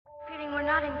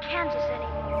not in Kansas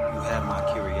anymore. You have my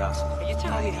curiosity. Are you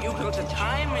telling me you built a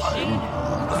time machine?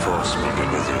 The Force may be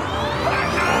with you.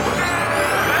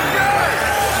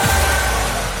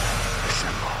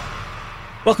 Assemble.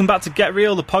 Welcome back to Get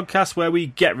Real, the podcast where we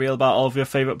get real about all of your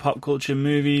favourite pop culture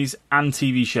movies and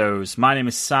TV shows. My name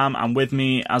is Sam, and with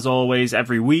me, as always,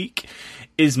 every week,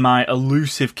 is my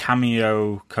elusive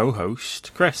cameo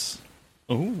co-host, Chris.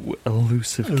 Oh,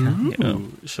 elusive cameo.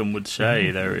 Ooh, some would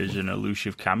say there is an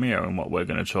elusive cameo in what we're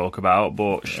going to talk about,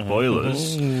 but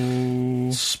spoilers.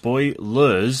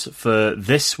 Spoilers for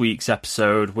this week's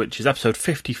episode, which is episode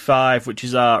 55, which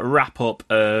is our wrap-up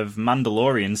of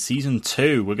Mandalorian Season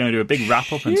 2. We're going to do a big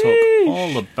wrap-up and talk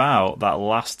all about that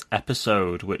last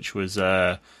episode, which has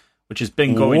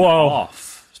been going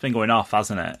off. It's been going off,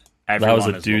 hasn't it? That was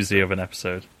a doozy of an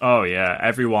episode. Oh, yeah.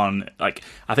 Everyone, I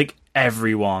think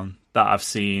everyone that I've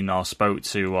seen or spoke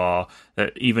to or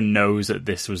that even knows that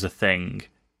this was a thing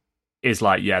is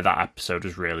like, yeah, that episode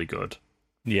was really good.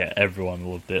 Yeah, everyone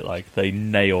loved it. Like, they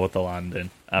nailed the landing.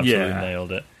 Absolutely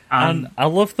nailed it. And I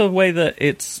love the way that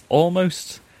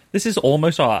this is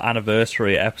almost our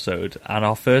anniversary episode, and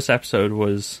our first episode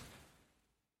was...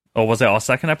 Or was it our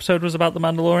second episode was about The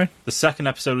Mandalorian? The second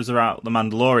episode was about The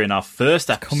Mandalorian. Our first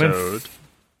episode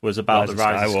was about The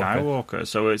Rise of Skywalker.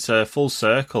 So it's a full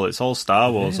circle. It's all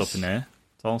Star Wars up in here.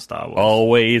 It's all Star Wars.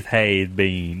 Always had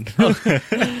been.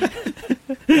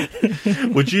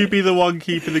 Would you be the one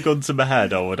keeping the gun to my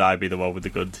head, or would I be the one with the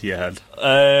gun to your head?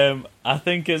 I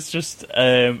think it's just...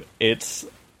 it's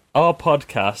our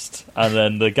podcast, and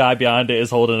then the guy behind it is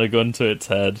holding a gun to its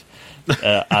head.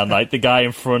 And like the guy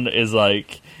in front is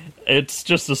like... It's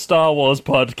just a Star Wars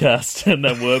podcast, and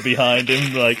then we're behind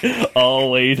him, like,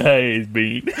 always has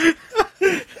been.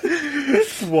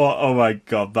 What? Oh my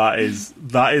god, that is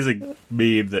a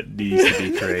meme that needs to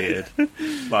be created.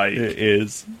 Like, it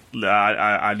is.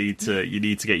 I need to. You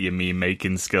need to get your meme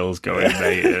making skills going,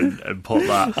 mate, and put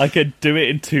that. I could do it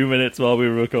in 2 minutes while we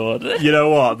record. You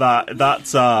know what?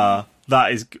 That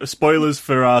is spoilers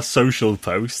for our social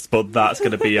post, but that's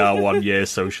going to be our 1 year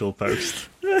social post.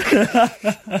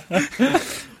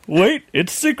 Wait,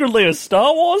 it's secretly a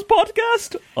Star Wars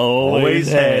podcast? Always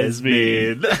has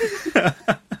been.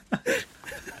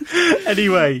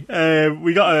 Anyway,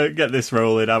 we got to get this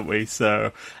rolling, haven't we?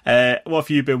 So, what have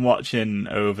you been watching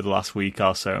over the last week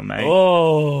or so, mate?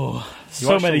 Oh,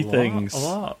 so many things. A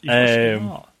lot. You've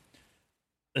watched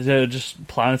a lot. Just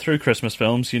plowing through Christmas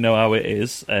films, you know how it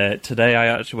is. Today I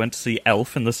actually went to see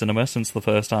Elf in the cinema since the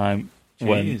first time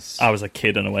when I was a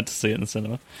kid and I went to see it in the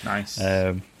cinema. Nice.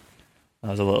 That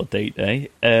was a little date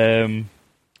day.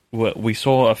 We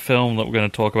saw a film that we're going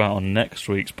to talk about on next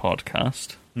week's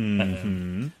podcast.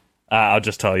 Mm-hmm. I'll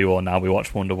just tell you all now, we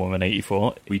watched Wonder Woman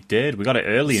 84. We did. We got it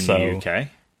early in the UK.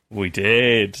 We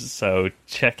did. So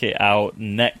check it out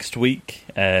next week.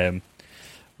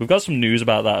 We've got some news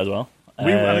about that as well.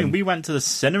 We went to the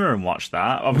cinema and watched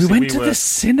that. Obviously, we went to the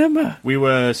cinema. We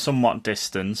were somewhat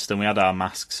distanced, and we had our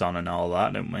masks on and all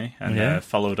that, didn't we? And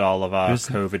followed all of our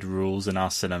COVID rules in our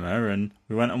cinema, and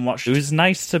we went and watched. It was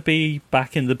nice to be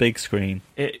back in the big screen.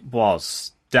 It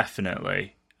was,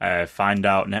 definitely. Find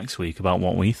out next week about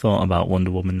what we thought about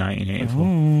Wonder Woman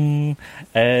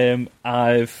 1984.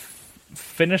 I've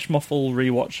finished my full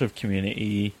rewatch of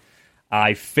Community.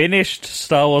 I finished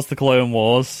Star Wars The Clone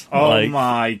Wars. Oh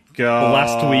my god.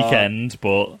 Last weekend,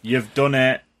 but... You've done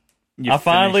it. I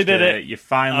finally did it. You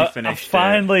finally finished it.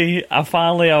 I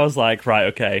was like, right,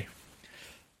 okay.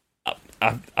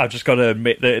 I've just got to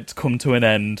admit that it's come to an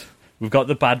end. We've got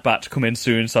the Bad Batch coming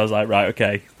soon, so I was like, right,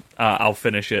 okay. I'll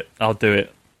finish it. I'll do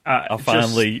it. I'll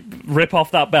finally rip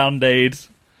off that Band-Aid.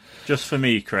 Just for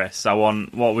me, Chris,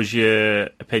 what was your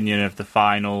opinion of the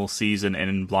final season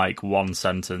in, like, one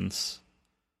sentence?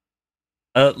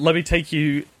 Let me take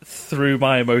you through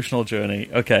my emotional journey.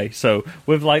 Okay, so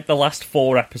with like the last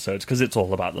 4 episodes, because it's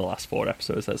all about the last 4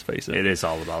 episodes, let's face it. It is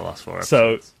all about the last 4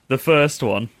 episodes. So the first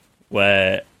one,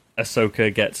 where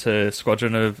Ahsoka gets a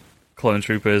squadron of clone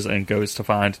troopers and goes to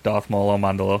find Darth Maul on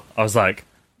Mandalore, I was like,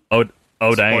 oh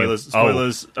damn.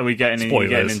 Spoilers. Are we getting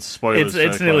into spoilers?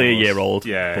 It's nearly a year old.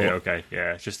 Yeah, okay,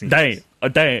 yeah. Just in damn. case.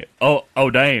 Damn.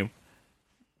 Damn.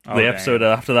 The episode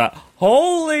after that,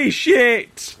 holy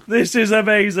shit, this is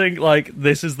amazing. Like,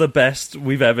 this is the best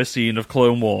we've ever seen of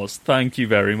Clone Wars. Thank you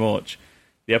very much.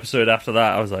 The episode after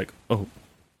that, I was like, oh,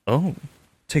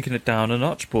 taking it down a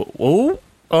notch, but we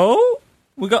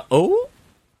got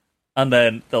and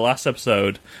then the last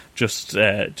episode, just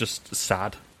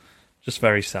sad, just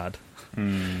very sad.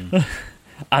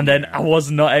 And then I was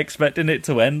not expecting it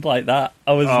to end like that.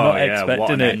 I was not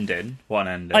expecting it. What an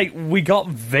ending. Like, we got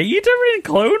Vader in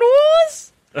Clone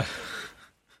Wars?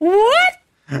 What?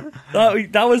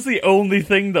 That was the only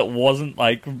thing that wasn't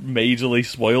like majorly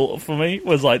spoiled for me,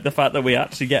 was like the fact that we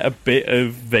actually get a bit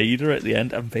of Vader at the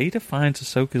end, and Vader finds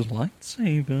Ahsoka's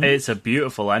lightsaber. It's a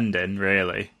beautiful ending,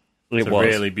 really. It's a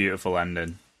really beautiful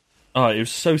ending. Oh, it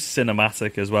was so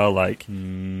cinematic as well. Like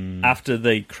after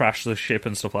they crashed the ship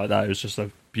and stuff like that, it was just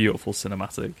a beautiful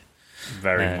cinematic.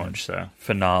 Very much so.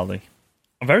 Finale.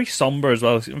 Very somber as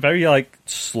well. Very like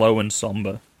slow and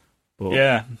somber. But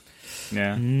yeah,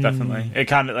 definitely. It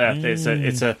kind of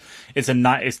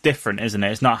it's different, isn't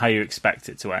it? It's not how you expect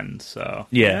it to end. So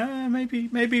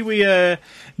maybe we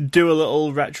do a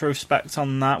little retrospect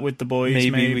on that with the boys.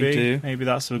 Maybe we do. Maybe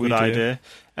that's a good idea.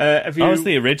 That was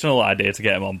the original idea, to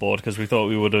get him on board, because we thought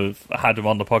we would have had him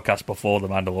on the podcast before The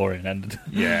Mandalorian ended.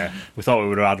 Yeah, we thought we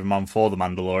would have had him on for The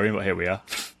Mandalorian, but here we are.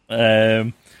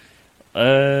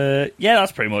 Yeah,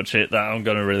 that's pretty much it that I'm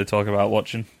going to really talk about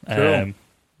watching. Cool.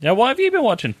 Yeah, what have you been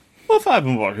watching? What have I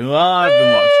been watching?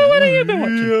 What have you been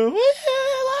watching?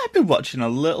 Well, I've been watching a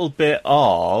little bit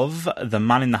of The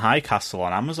Man in the High Castle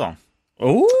on Amazon.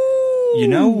 Oh, you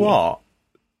know what?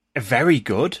 Very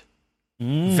good.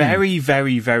 Very,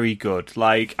 very, very good.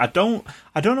 Like, I don't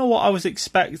know what I was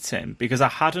expecting, because I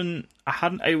hadn't.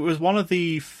 It was one of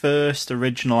the first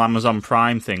original Amazon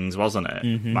Prime things, wasn't it?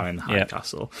 Man in the High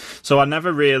Castle. So I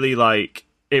never really like.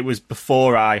 It was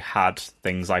before I had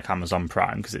things like Amazon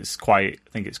Prime, because I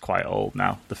think it's quite old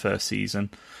now, the first season.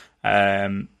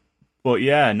 But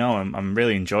yeah, no, I'm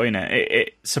really enjoying it.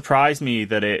 It surprised me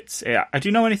that I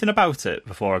do know anything about it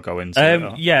before I go into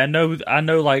it. Yeah, no, I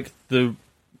know like the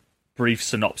brief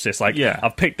synopsis. Like,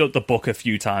 I've picked up the book a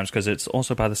few times because it's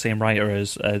also by the same writer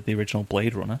as the original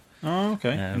Blade Runner. Oh,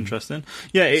 okay, interesting.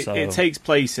 Yeah, it takes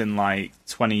place in like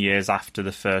 20 years after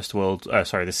the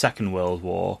Second World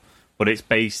War. But it's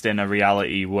based in a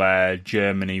reality where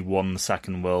Germany won the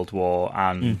Second World War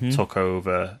and took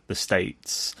over the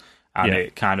States. And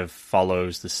it kind of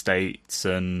follows the States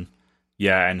and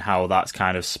how that's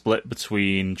kind of split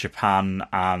between Japan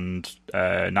and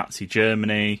Nazi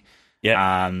Germany.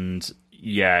 Yeah. And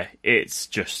it's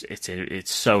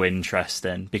so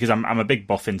interesting, because I'm a big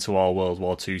buff into all World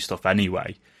War II stuff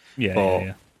anyway.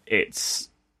 It's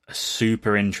a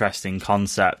super interesting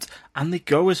concept, and they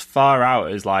go as far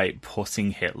out as like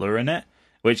putting Hitler in it,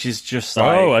 which is just like,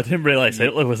 I didn't realize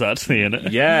Hitler was actually in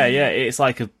it. Yeah, it's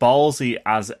like as ballsy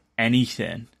as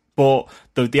anything, but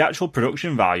the actual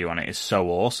production value on it is so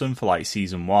awesome for like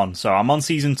season 1. So I'm on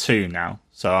season 2 now,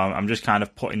 so I'm just kind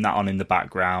of putting that on in the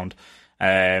background.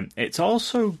 It's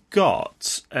also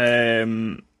got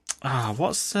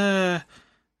what's God,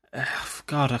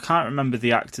 I can't remember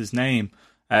the actor's name.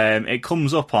 It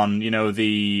comes up on,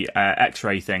 the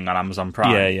X-ray thing on Amazon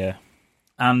Prime. Yeah.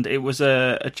 And it was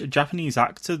a Japanese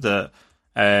actor that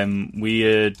we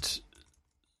had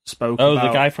spoke about. Oh,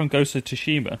 the guy from Ghost of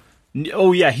Tsushima?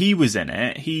 Oh, yeah, he was in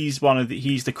it. He's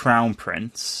the Crown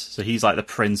Prince, so he's like the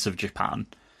Prince of Japan.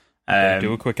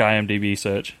 Do a quick IMDb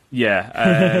search.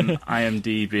 Yeah,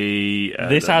 IMDb.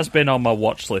 This has been on my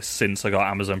watch list since I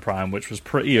got Amazon Prime, which was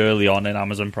pretty early on in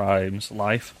Amazon Prime's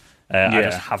life. I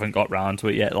just haven't got round to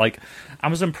it yet. Like,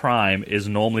 Amazon Prime is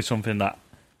normally something that,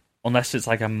 unless it's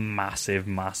like a massive,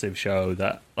 massive show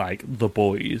that, like, The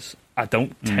Boys, I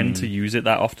don't tend to use it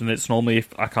that often. It's normally,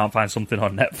 if I can't find something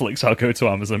on Netflix, I'll go to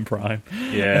Amazon Prime.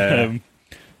 Yeah.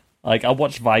 Like, I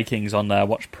watched Vikings on there, I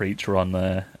watched Preacher on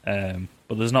there,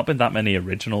 but there's not been that many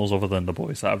originals other than The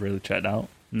Boys that I've really checked out.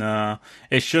 No,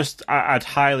 it's just, I'd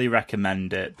highly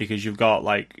recommend it, because you've got,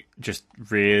 like, just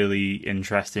really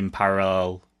interesting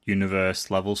parallel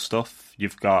universe level stuff.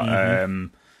 You've got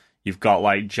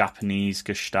like Japanese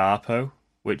Gestapo,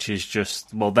 which is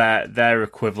just, well, their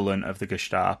equivalent of the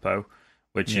Gestapo,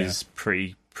 which is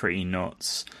pretty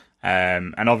nuts.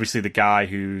 And obviously the guy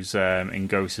who's in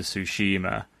Ghost of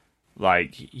Tsushima,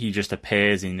 like, he just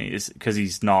appears in it because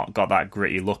he's not got that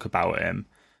gritty look about him.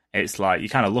 It's like you're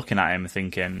kind of looking at him and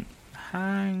thinking,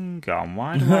 hang on,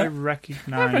 why do I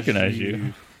recognize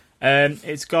you?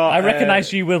 It's got. I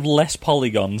recognise you with less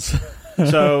polygons.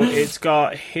 So it's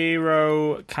got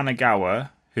Hiro Kanagawa,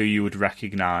 who you would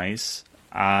recognise,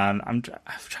 and I'm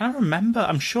trying to remember.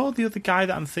 I'm sure the other guy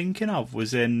that I'm thinking of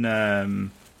was in.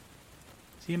 Is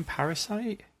he in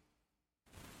Parasite?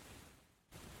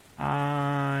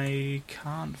 I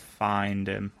can't find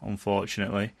him,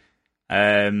 unfortunately.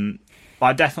 But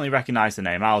I definitely recognise the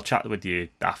name. I'll chat with you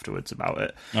afterwards about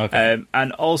it. Okay.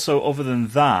 And also, other than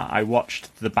that, I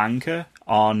watched The Banker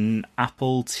on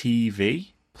Apple TV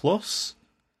Plus.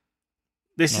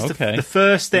 This is the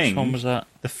first thing. Which one was that?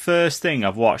 The first thing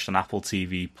I've watched on Apple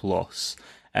TV Plus.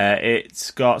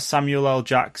 It's got Samuel L.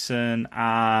 Jackson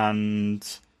and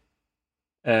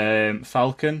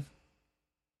Falcon.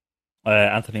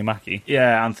 Anthony Mackie.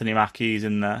 Yeah, Anthony Mackie's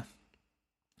in there.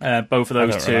 Both of those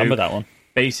I don't two. remember that one.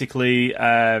 Basically,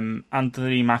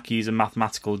 Anthony Mackie's a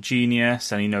mathematical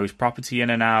genius and he knows property in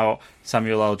and out.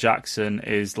 Samuel L. Jackson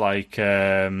is like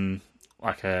an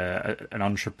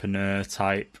entrepreneur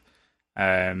type.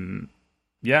 And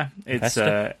it's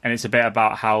a bit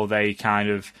about how they kind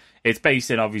of. It's based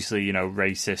in obviously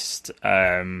racist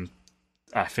 50s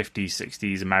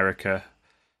 60s America,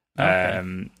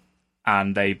 and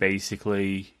they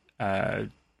basically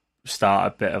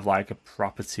start a bit of like a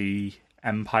property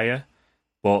empire.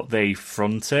 But they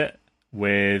front it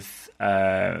with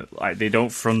they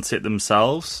don't front it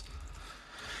themselves.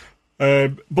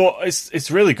 But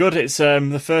it's really good. It's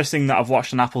the first thing that I've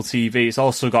watched on Apple TV. It's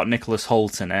also got Nicholas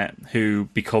Hoult in it, who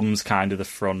becomes kind of the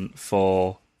front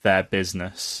for their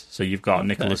business. So you've got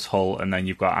Nicholas Hoult, and then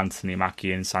you've got Anthony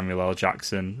Mackie and Samuel L.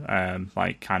 Jackson,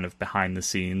 kind of behind the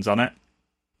scenes on it.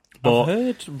 But I've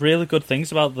heard really good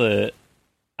things about the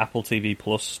Apple TV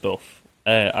Plus stuff.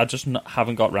 I just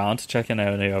haven't got round to checking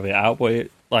any of it out, but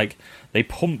they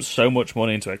pump so much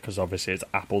money into it because obviously it's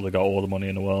Apple. They got all the money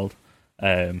in the world,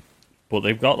 but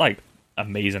they've got like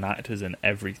amazing actors in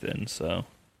everything. So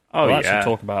we'll actually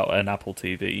talk about an Apple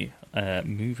TV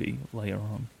movie later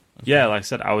on. Yeah, like I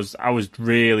said, I was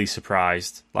really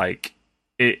surprised. Like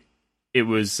it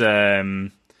was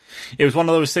one of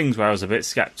those things where I was a bit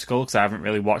skeptical because I haven't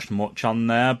really watched much on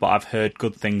there, but I've heard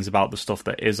good things about the stuff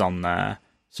that is on there.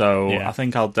 So I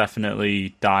think I'll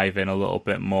definitely dive in a little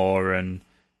bit more and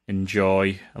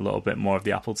enjoy a little bit more of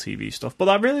the Apple TV stuff.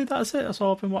 But that's it. That's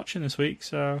all I've been watching this week.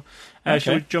 So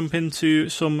shall we jump into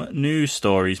some news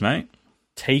stories, mate?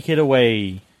 Take it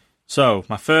away. So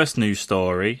my first news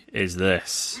story is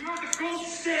this. We are the gold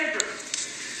standard.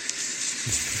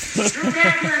 You're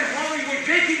back here in Hollywood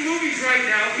making movies right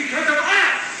now because of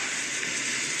us.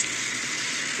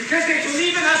 Because they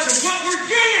believe in us and what we're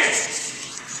doing.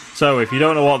 So, if you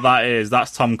don't know what that is,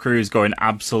 that's Tom Cruise going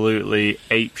absolutely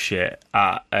apeshit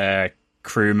at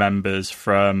crew members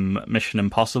from Mission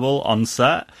Impossible on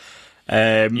set.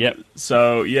 Yep.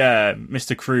 So, yeah,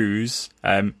 Mr. Cruise,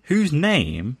 whose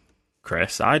name,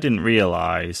 Chris, I didn't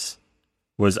realise,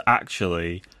 was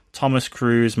actually Thomas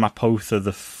Cruise Mapotha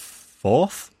the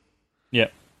Fourth.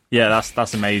 Yep. Yeah,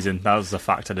 that's amazing. That was a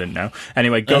fact I didn't know.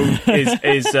 Anyway,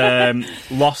 is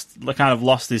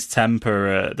lost his temper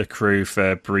at the crew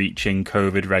for breaching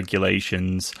COVID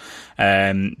regulations,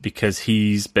 because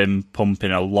he's been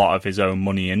pumping a lot of his own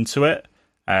money into it.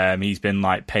 He's been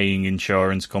like paying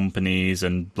insurance companies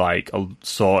and like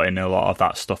sorting a lot of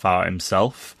that stuff out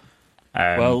himself.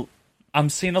 Well, I'm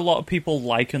seeing a lot of people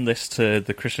liken this to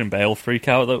the Christian Bale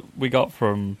freakout that we got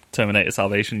from Terminator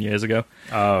Salvation years ago.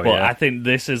 Oh, but yeah. I think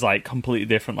this is like completely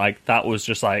different. Like that was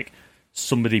just like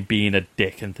somebody being a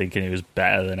dick and thinking he was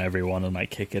better than everyone and like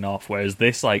kicking off. Whereas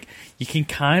this, like, you can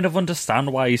kind of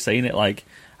understand why he's saying it. Like,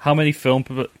 how many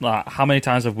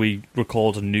times have we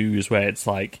recorded news where it's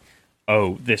like,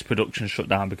 oh, this production shut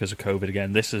down because of COVID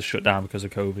again. This is shut down because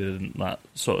of COVID and that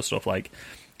sort of stuff. Like.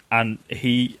 And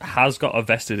he has got a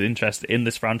vested interest in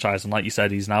this franchise, and like you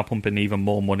said, he's now pumping even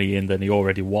more money in than he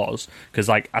already was. Because,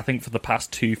 like, I think for the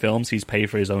past 2 films, he's paid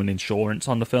for his own insurance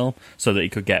on the film so that he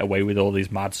could get away with all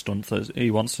these mad stunts that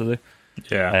he wants to do.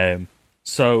 Yeah.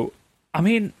 So, I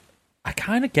mean, I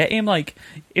kind of get him. Like,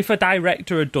 if a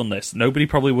director had done this, nobody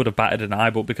probably would have batted an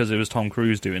eye, but because it was Tom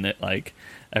Cruise doing it, like,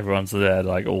 everyone's there,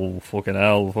 like, oh, fucking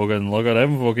hell, fucking look at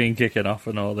him fucking kicking off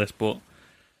and all this. But,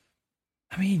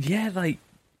 I mean, yeah, like,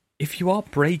 if you are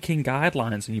breaking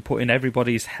guidelines and you're putting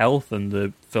everybody's health and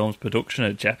the film's production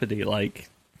at jeopardy, like,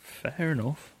 fair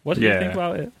enough. What do you think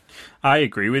about it? I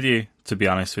agree with you, to be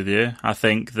honest with you. I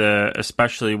think that,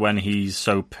 especially when he's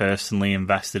so personally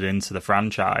invested into the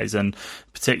franchise, and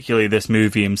particularly this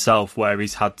movie himself, where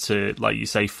he's had to, like you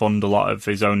say, fund a lot of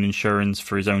his own insurance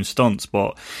for his own stunts,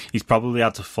 but he's probably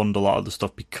had to fund a lot of the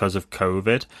stuff because of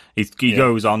COVID. He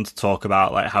goes on to talk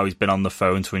about like how he's been on the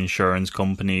phone to insurance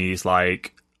companies,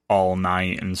 like, all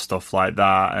night and stuff like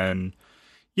that, and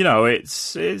you know,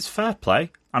 it's fair play.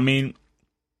 I mean,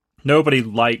 nobody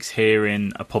likes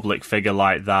hearing a public figure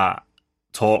like that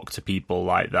talk to people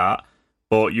like that,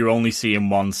 but you're only seeing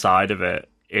one side of it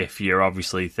if you're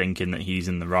obviously thinking that he's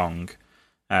in the wrong.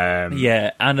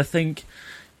 Yeah, and I think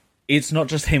it's not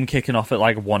just him kicking off at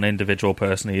like one individual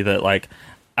person either. Like,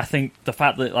 I think the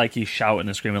fact that like he's shouting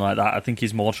and screaming like that, I think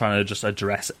he's more trying to just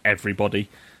address everybody,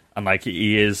 and like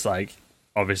he is like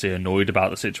obviously annoyed about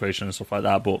the situation and stuff like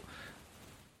that, but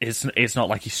it's not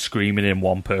like he's screaming in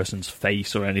one person's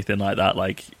face or anything like that.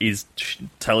 Like, he's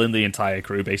telling the entire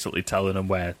crew, basically telling them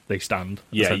where they stand.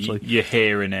 Yeah, you're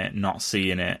hearing it, not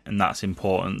seeing it, and that's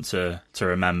important to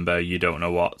remember. You don't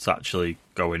know what's actually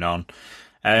going on.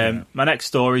 My next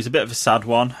story is a bit of a sad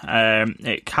one.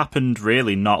 It happened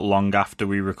really not long after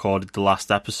we recorded the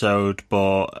last episode,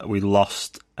 but we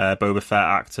lost Boba Fett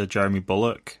actor Jeremy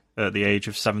Bulloch at the age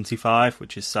of 75,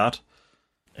 which is sad.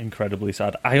 Incredibly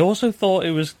sad. I also thought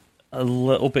it was a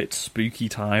little bit spooky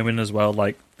timing as well.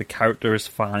 Like, the character has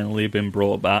finally been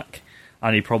brought back,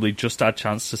 and he probably just had a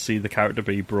chance to see the character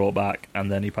be brought back,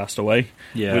 and then he passed away.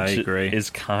 Yeah, which I agree. Is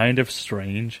kind of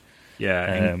strange.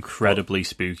 Yeah, incredibly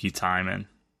spooky timing.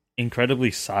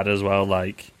 Incredibly sad as well.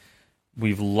 Like,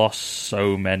 we've lost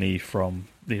so many from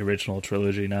the original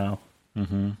trilogy now.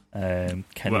 Mm-hmm.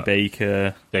 Kenny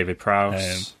Baker, David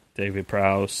Prowse,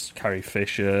 Carrie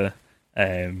Fisher,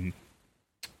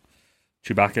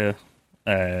 Chewbacca,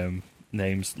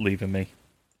 names leaving me.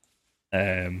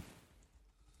 Help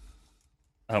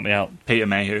me out. Peter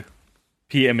Mayhew.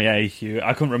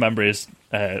 I couldn't remember his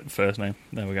first name.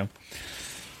 There we go.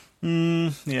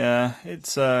 Yeah,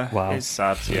 it's wow. It's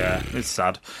sad. Yeah, it's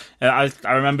sad. I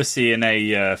remember seeing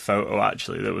a photo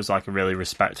actually that was like a really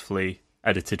respectfully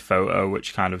edited photo,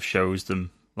 which kind of shows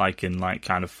them like in like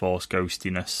kind of Force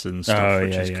ghostiness and stuff,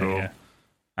 which is cool. Yeah.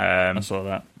 I saw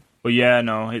that. But yeah,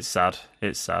 no, it's sad.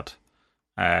 It's sad.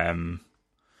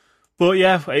 But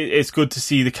yeah, it's good to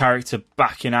see the character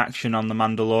back in action on The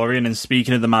Mandalorian. And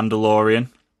speaking of The Mandalorian,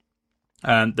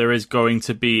 there is going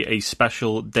to be a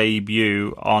special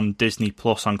debut on Disney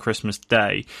Plus on Christmas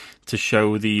Day to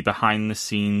show the behind the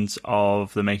scenes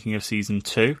of the making of season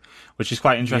 2, which is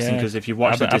quite interesting because if you've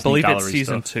watched the Disney Gallery it's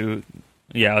season stuff, 2.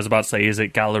 Yeah, I was about to say, is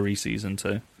it Gallery season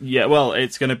 2? Yeah, well,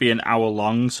 it's going to be an hour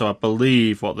long, so I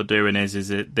believe what they're doing is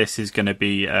this is going to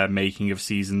be a making of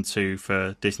season 2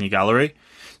 for Disney Gallery.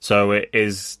 So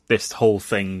this whole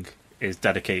thing is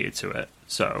dedicated to it.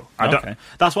 So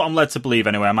that's what I'm led to believe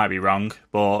anyway. I might be wrong,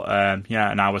 but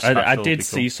an hour special. I did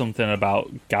see something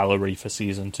about Gallery for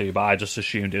season 2, but I just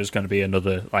assumed it was going to be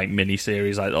another like mini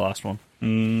series like the last one.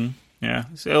 Yeah,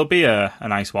 so it'll be a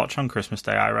nice watch on Christmas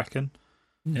Day, I reckon.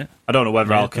 Yeah, I don't know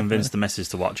whether I'll convince the missus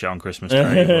to watch it on Christmas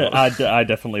Day. I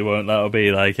definitely won't. That would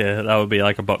be like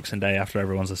a Boxing Day after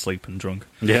everyone's asleep and drunk.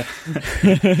 Yeah,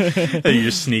 you're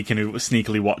just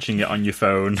sneakily watching it on your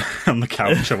phone on the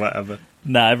couch or whatever.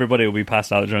 Nah, everybody will be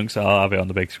passed out drunk, so I'll have it on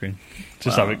the big screen.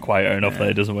 Just have it quiet enough that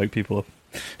it doesn't wake people up.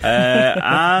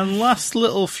 And last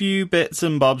little few bits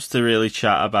and bobs to really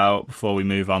chat about before we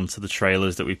move on to the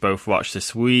trailers that we've both watched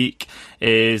this week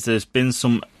is there's been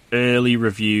some early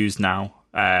reviews now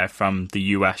from the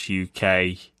US,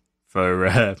 UK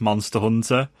for Monster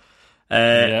Hunter.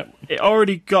 It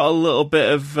already got a little bit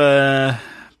of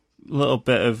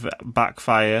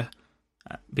backfire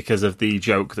because of the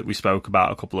joke that we spoke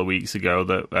about a couple of weeks ago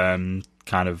that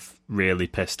kind of really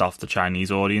pissed off the Chinese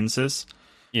audiences.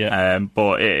 Yeah.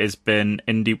 But it has been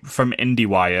from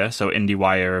IndieWire, so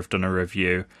IndieWire have done a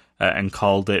review and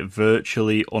called it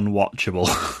virtually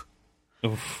unwatchable.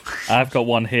 Oof. I've got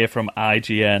one here from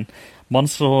IGN.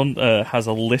 Monster Hunter has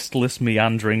a listless,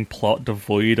 meandering plot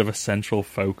devoid of a central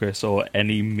focus or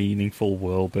any meaningful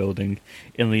world building.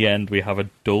 In the end, we have a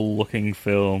dull-looking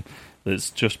film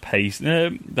that just pays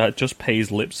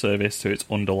lip service to its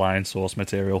underlying source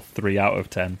material. 3 out of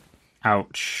 10.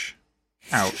 Ouch.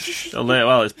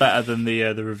 Well, it's better than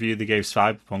the review they gave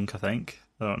Cyberpunk, I think.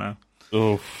 I don't know.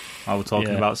 Oof. While we're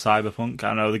talking about Cyberpunk,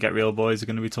 I know the Get Real Boys are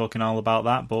going to be talking all about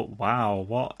that, but wow,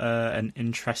 what an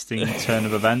interesting turn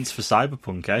of events for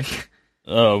Cyberpunk, eh?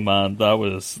 Oh man, that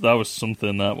was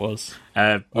something. That was.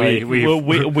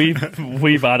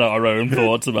 We've had our own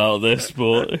thoughts about this,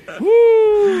 but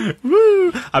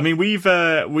woo! I mean,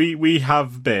 we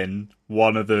have been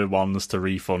one of the ones to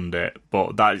refund it,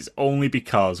 but that is only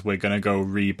because we're going to go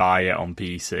rebuy it on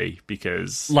PC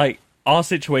because like. Our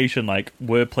situation, like,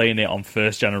 we're playing it on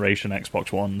first generation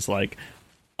Xbox Ones, like,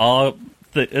 our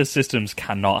systems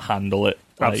cannot handle it.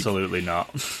 Like, absolutely not.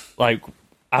 Like,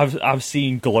 I've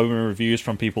seen glowing reviews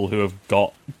from people who have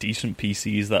got decent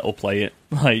PCs that'll play it.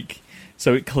 Like,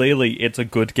 so it's a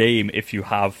good game if you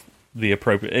have the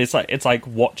appropriate. It's like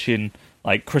watching,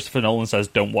 like Christopher Nolan says,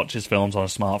 don't watch his films on a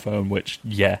smartphone. Which,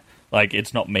 yeah, like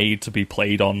it's not made to be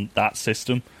played on that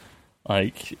system.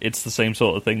 Like, it's the same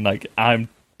sort of thing. Like, I'm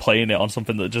playing it on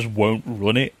something that just won't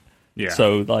run it. Yeah.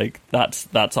 So like that's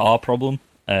our problem.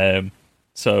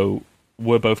 So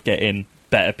we're both getting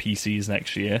better PCs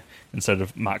next year instead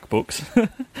of MacBooks.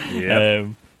 Yeah.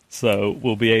 So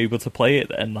we'll be able to play it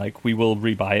and like we will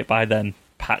rebuy it by then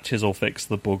patches will fix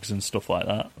the bugs and stuff like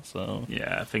that. So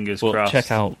yeah, fingers but crossed.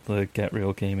 check out the Get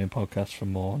Real Gaming podcast for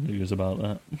more news about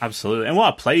that. Absolutely. And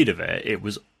what I played of it, it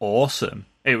was awesome.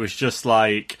 It was just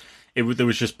like there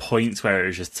was just points where it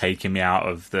was just taking me out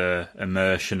of the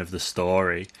immersion of the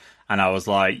story, and I was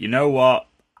like, you know what?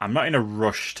 I'm not in a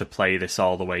rush to play this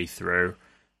all the way through.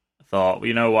 I thought, well,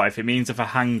 you know what? If it means if I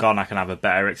hang on, I can have a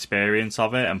better experience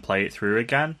of it and play it through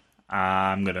again,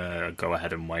 I'm gonna go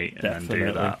ahead and wait and then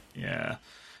do that. Yeah.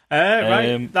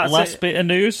 Right. That's last bit of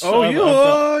news.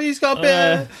 He's got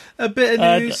a bit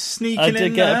of news sneaking in there. I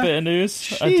did get a bit of news.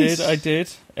 Jeez. I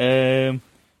did.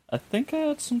 I think I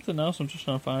had something else. I'm just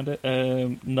trying to find it.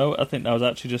 No, I think that was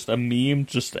actually just a meme.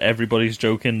 Just everybody's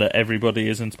joking that everybody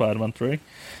is in Spider-Man 3.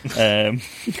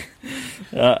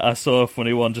 I saw a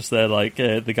funny one just there, like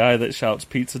the guy that shouts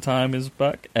 "Pizza time" is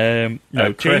back. No,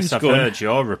 Chris, James I've Gunn, heard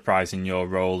you're reprising your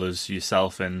role as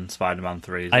yourself in Spider-Man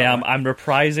 3. I am. I'm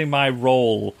reprising my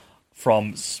role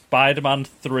from Spider-Man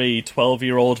 3,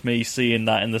 12-year-old me seeing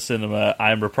that in the cinema.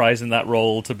 I'm reprising that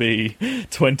role to be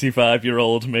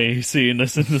 25-year-old me seeing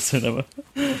this in the cinema.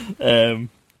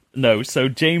 No, so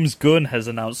James Gunn has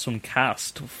announced some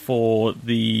cast for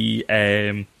the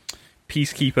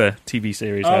Peacekeeper TV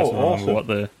series. I don't remember what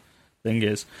the thing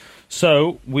is.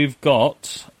 So we've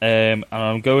got, and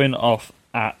I'm going off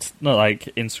at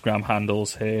Instagram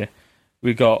handles here.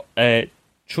 We've got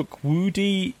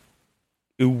Chukwudi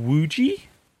Iwuji,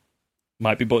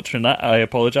 might be butchering that, I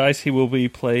apologise. He will be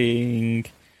playing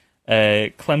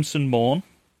Clemson Morn.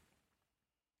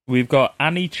 We've got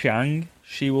Annie Chang,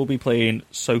 she will be playing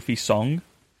Sophie Song.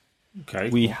 Okay.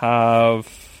 We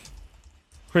have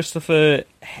Christopher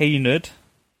Haynard,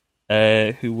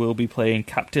 who will be playing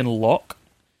Captain Locke.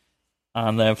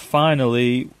 And then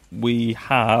finally, we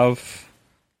have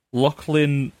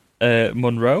Lachlan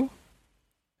Monroe,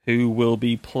 who will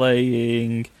be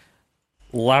playing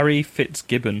Larry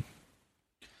Fitzgibbon.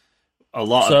 A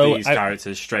lot of these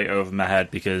characters straight over my head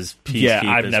because Peacekeeper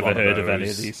I've never heard of any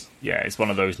of these. Yeah, it's one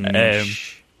of those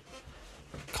niche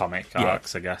comic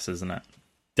arcs, I guess, isn't it?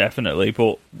 Definitely,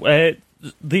 but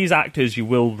these actors you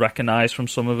will recognise from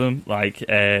some of them. Like,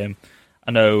 I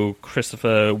know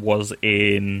Christopher was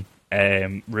in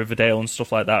Riverdale and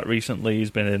stuff like that recently.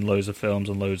 He's been in loads of films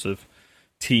and loads of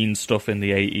teen stuff in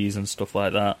the 80s and stuff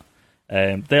like that.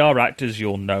 They are actors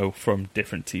you'll know from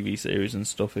different TV series and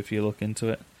stuff if you look into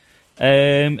it.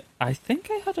 I think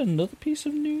I had another piece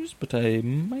of news, but I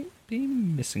might be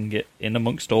missing it in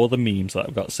amongst all the memes that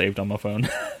I've got saved on my phone.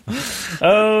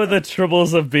 Oh, the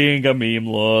troubles of being a meme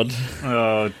lord.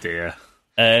 Oh, dear.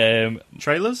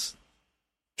 Trailers?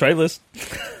 Trailers.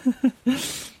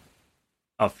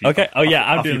 Okay. Oh,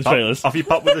 yeah, I'm doing the trailers. Off you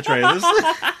pop with the trailers.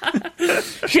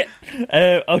 Shit.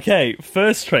 Okay,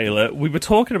 first trailer. We were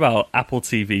talking about Apple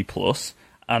TV Plus,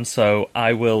 and so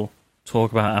I will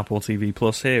talk about Apple TV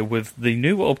Plus here with the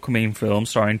new upcoming film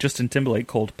starring Justin Timberlake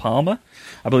called Palmer.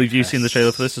 I believe you've seen the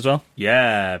trailer for this as well.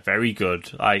 Yeah, very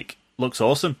good. Like, looks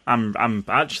awesome. I'm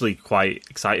actually quite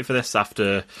excited for this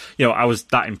after, I was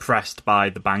that impressed by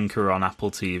The Banker on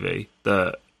Apple TV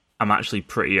that I'm actually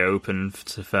pretty open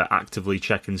for actively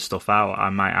checking stuff out. I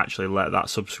might actually let that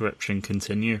subscription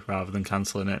continue rather than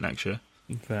cancelling it next year.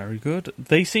 Very good.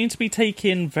 They seem to be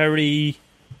taking very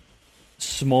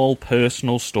small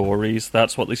personal stories.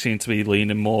 That's what they seem to be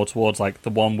leaning more towards, like the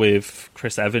one with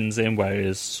Chris Evans in where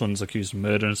his son's accused of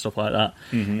murder and stuff like that.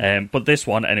 Mm-hmm. But this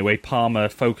one, anyway, Palmer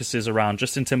focuses around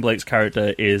Justin Timberlake's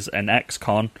character is an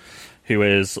ex-con who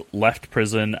has left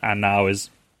prison and now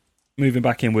is moving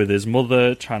back in with his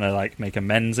mother, trying to like make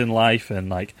amends in life and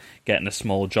like getting a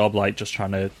small job, like just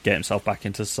trying to get himself back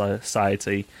into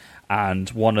society. And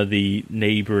one of the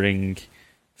neighbouring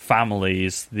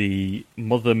families, the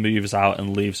mother moves out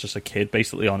and leaves just a kid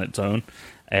basically on its own,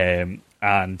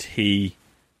 and him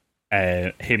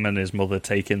and his mother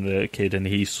take in the kid, and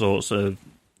he sort of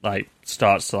like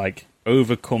starts to like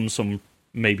overcome some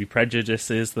maybe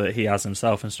prejudices that he has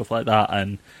himself and stuff like that,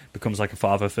 and becomes like a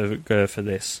father figure for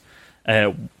this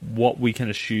what we can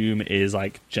assume is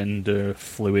like gender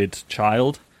fluid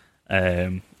child,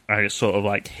 and it's sort of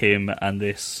like him and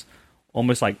this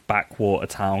almost like backwater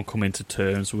town coming to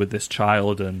terms with this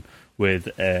child and with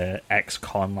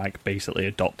ex-con like basically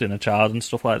adopting a child and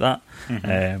stuff like that.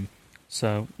 Mm-hmm.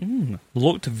 So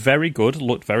looked very good,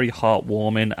 looked very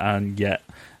heartwarming, and yet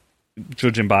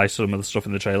judging by some of the stuff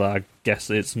in the trailer, I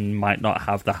guess it might not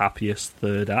have the happiest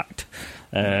third act.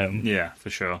 Yeah,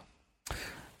 for sure.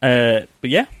 But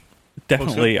yeah,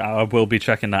 definitely I will be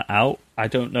checking that out. I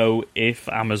don't know if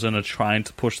Amazon are trying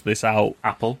to push this out.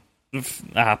 Apple,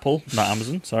 not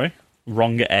Amazon, sorry.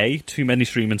 wrong too many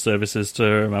streaming services to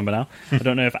remember now. I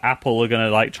don't know if Apple are going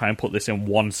to like try and put this in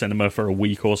one cinema for a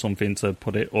week or something to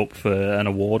put it up for an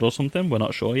award or something. We're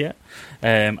not sure yet.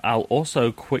 I'll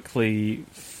also quickly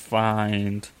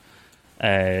find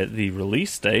the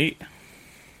release date.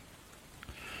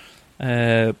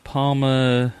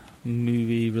 Palmer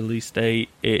movie release date.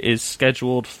 It is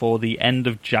scheduled for the end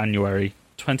of January,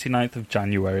 29th of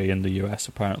January in the US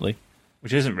apparently.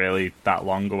 Which isn't really that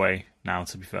long away now,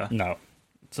 to be fair. No.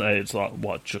 So it's like,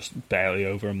 what, just barely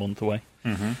over a month away.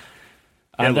 Mm-hmm.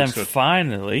 And then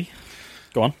finally...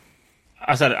 Go on.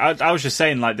 I was just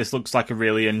saying, like, this looks like a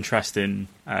really interesting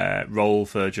role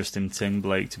for Justin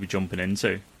Timberlake to be jumping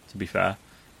into, to be fair.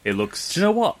 It looks... Do you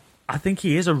know what? I think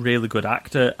he is a really good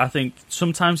actor. I think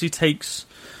sometimes he takes,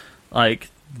 like,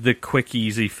 the quick,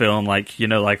 easy film, like, you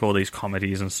know, like all these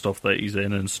comedies and stuff that he's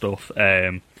in and stuff.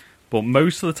 But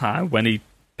most of the time, when he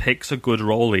picks a good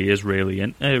role, he is really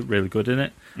good in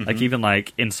it. Mm-hmm. Like, even,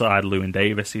 like, Inside Llewyn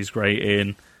Davis, he's great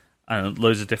in. And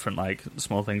loads of different, like,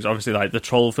 small things. Obviously, like, the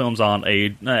Troll films aren't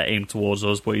aimed towards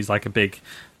us, but he's, like, a big,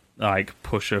 like,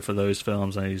 pusher for those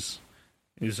films, and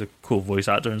he's a cool voice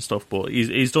actor and stuff. But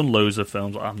he's done loads of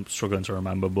films I'm struggling to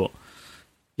remember, but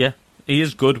yeah, he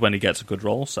is good when he gets a good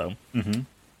role, so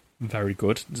very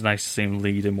good. It's nice to see him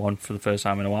lead in one for the first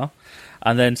time in a while.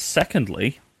 And then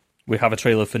secondly, we have a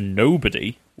trailer for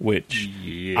Nobody, which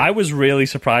I was really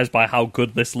surprised by how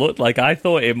good this looked. Like, I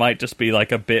thought it might just be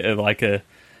like a bit of like a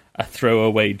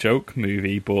throwaway joke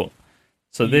movie, but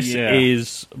so this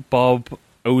is Bob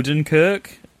Odenkirk.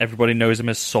 Everybody knows him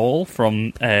as Saul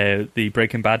from the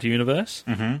Breaking Bad universe.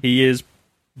 Mm-hmm. He is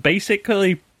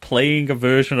basically playing a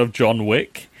version of John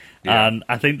Wick, and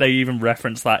I think they even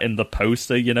reference that in the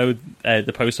poster, you know,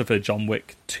 the poster for John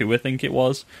Wick 2, I think it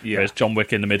was. Yeah. There's John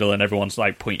Wick in the middle and everyone's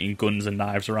like pointing guns and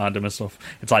knives around him and stuff.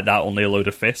 It's like that, only a load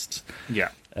of fists. Yeah.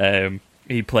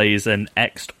 He plays an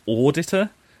ex-auditor,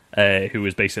 who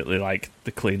is basically like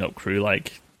the cleanup crew,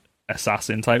 like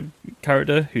assassin type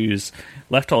character who's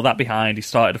left all that behind. He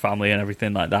started a family and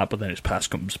everything like that, but then his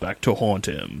past comes back to haunt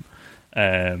him.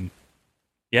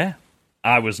 Yeah,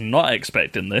 I was not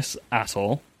expecting this at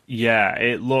all. Yeah,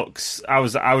 it looks... I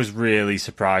was really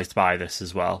surprised by this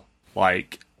as well.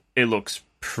 Like, it looks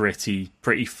pretty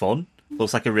fun.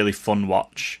 Looks like a really fun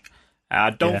watch. I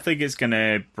don't think it's going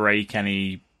to break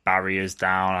any barriers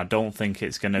down. I don't think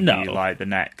it's going to be like the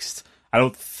next... I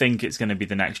don't think it's going to be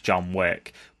the next John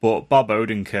Wick. But Bob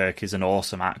Odenkirk is an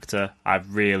awesome actor. I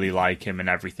really like him in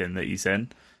everything that he's in.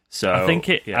 So I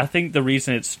think the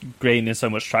reason it's gaining so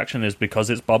much traction is because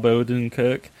it's Bob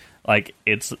Odenkirk. Like,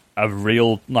 it's a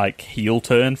real, like, heel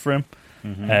turn for him.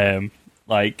 Mm-hmm.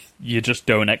 Like, you just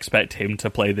don't expect him to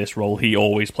play this role. He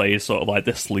always plays sort of like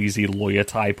the sleazy lawyer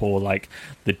type, or like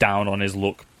the down on his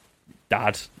luck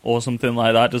dad or something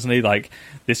like that, doesn't he? Like,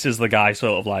 this is the guy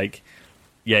sort of like,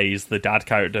 yeah, he's the dad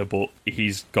character, but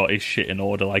he's got his shit in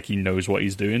order, like he knows what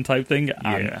he's doing type thing,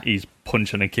 and he's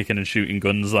punching and kicking and shooting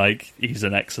guns like he's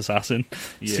an ex-assassin.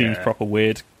 Seems proper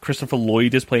weird. Christopher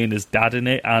Lloyd is playing his dad in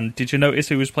it, and did you notice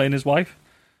who was playing his wife?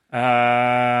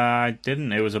 I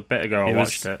didn't. It was a bit ago I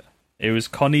watched it. It was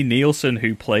Connie Nielsen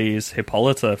who plays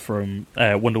Hippolyta from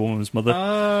Wonder Woman's mother.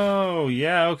 Oh,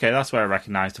 yeah, okay, that's where I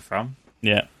recognised her from.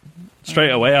 Yeah.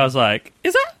 Straight away I was like,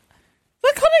 is that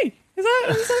Connie? Is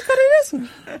that Connie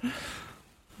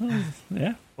Nielsen?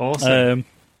 Yeah. Awesome.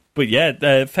 But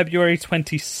yeah, February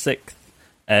 26th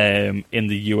in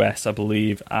the US, I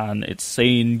believe, and it's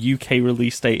saying UK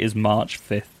release date is March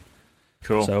 5th.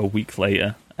 Cool. So a week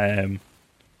later.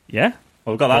 Yeah.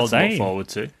 Well, we've got that to look forward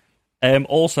to.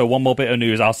 Also, one more bit of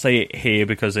news. I'll say it here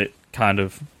because it kind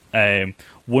of...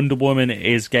 Wonder Woman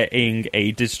is getting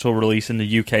a digital release in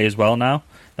the UK as well now.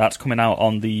 That's coming out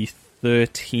on the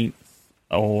 13th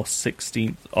or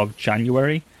 16th of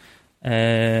January.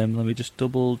 Let me just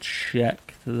double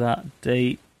check that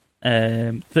date.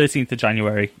 13th of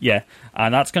January, yeah.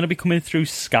 And that's going to be coming through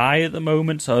Sky at the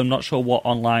moment, so I'm not sure what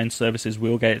online services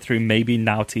we'll get it through. Maybe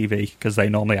Now TV, because they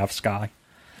normally have Sky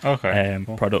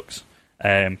cool. products.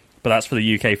 But that's for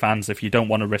the UK fans. If you don't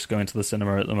want to risk going to the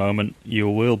cinema at the moment, you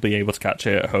will be able to catch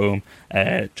it at home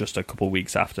just a couple of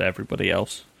weeks after everybody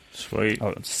else. Sweet.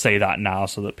 I'll say that now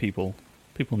so that people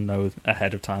know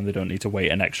ahead of time. They don't need to wait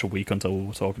an extra week until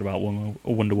we're talking about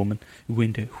Wonder Woman.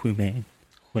 Wonder Woman.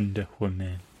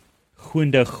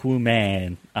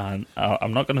 And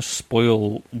I'm not going to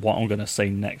spoil what I'm going to say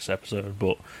next episode,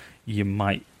 but you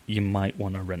might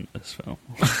want to rent this film.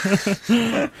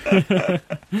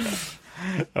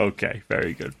 Okay,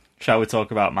 very good. Shall we talk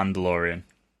about Mandalorian?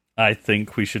 I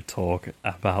think we should talk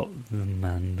about the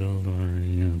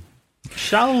Mandalorian.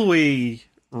 Shall we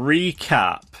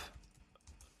recap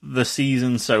the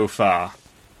season so far.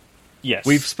 Yes.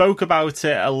 We've spoke about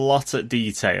it a lot at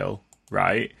detail,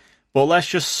 right? But let's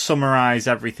just summarise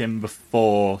everything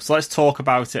before. So let's talk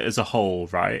about it as a whole,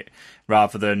 right?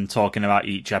 Rather than talking about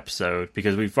each episode,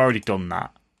 because we've already done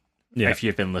that. Yeah. If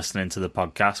you've been listening to the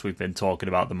podcast, we've been talking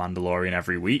about The Mandalorian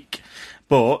every week.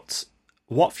 But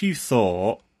what have you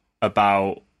thought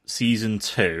about Season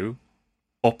 2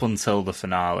 up until the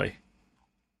finale?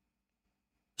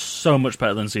 So much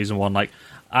better than Season 1. Like,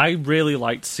 I really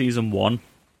liked Season 1,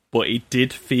 but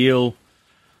it felt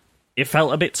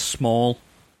a bit small.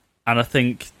 And I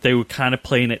think they were kind of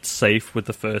playing it safe with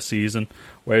the first season.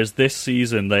 Whereas this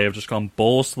season, they have just gone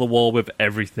balls to the wall with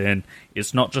everything.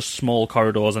 It's not just small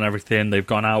corridors and everything. They've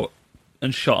gone out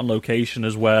and shot on location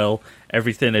as well.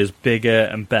 Everything is bigger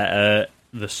and better.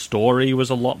 The story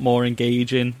was a lot more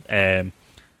engaging. And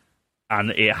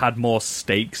it had more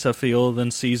stakes, I feel, than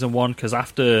Season 1. Because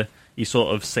after he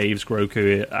sort of saves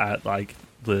Grogu at like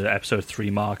the episode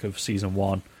 3 mark of Season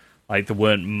 1, like, there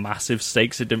weren't massive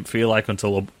stakes, it didn't feel like,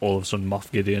 until all of a sudden Moff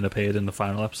Gideon appeared in the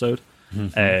final episode.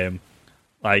 Mm-hmm.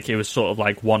 Like, it was sort of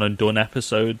like one-and-done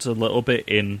episodes a little bit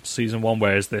in Season 1,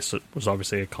 whereas this was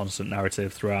obviously a constant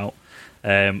narrative throughout.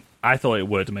 I thought it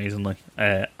worked amazingly,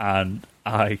 and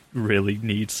I really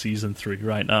need Season 3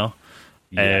 right now.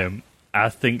 Yeah. I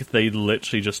think they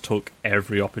literally just took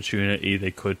every opportunity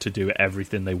they could to do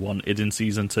everything they wanted in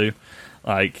Season 2.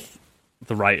 Like,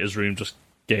 the writer's room just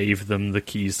gave them the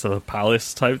keys to the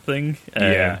palace type thing.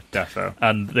 Yeah, defo.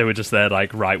 And they were just there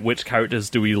like, right, which characters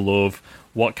do we love?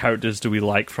 What characters do we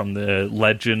like from the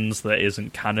Legends that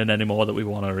isn't canon anymore that we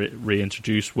want to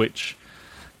reintroduce? Which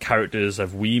characters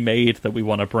have we made that we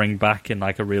want to bring back in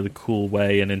like a really cool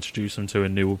way and introduce them to a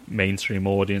new mainstream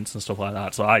audience and stuff like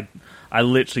that? So I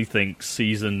literally think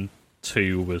Season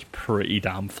 2 was pretty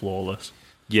damn flawless.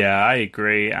 Yeah, I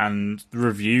agree, and the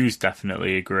reviews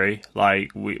definitely agree.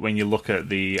 Like, when you look at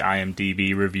the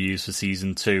IMDb reviews for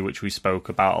Season 2, which we spoke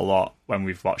about a lot when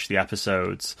we've watched the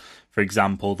episodes, for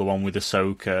example, the one with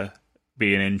Ahsoka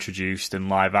being introduced in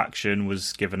live action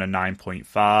was given a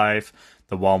 9.5.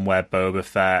 The one where Boba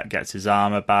Fett gets his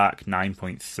armor back,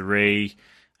 9.3.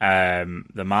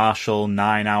 The Marshal,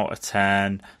 9 out of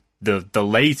 10. The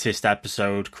latest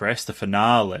episode, Chris, the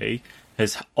finale,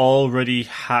 has already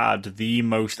had the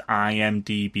most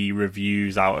IMDb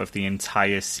reviews out of the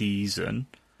entire season.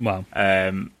 Wow.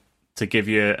 To give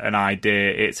you an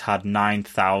idea, it's had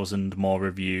 9,000 more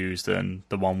reviews than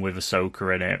the one with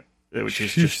Ahsoka in it, which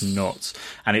is just nuts.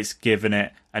 And it's given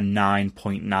it a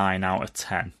 9.9 out of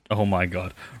 10. Oh my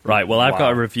god. Right, well, I've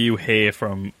got a review here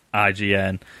from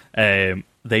IGN.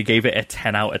 They gave it a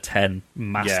 10 out of 10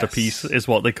 masterpiece, is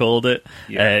what they called it.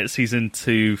 Yeah. Season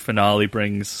 2 finale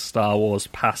brings Star Wars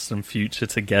past and future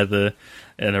together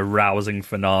in a rousing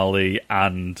finale,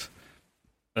 and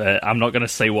I'm not going to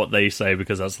say what they say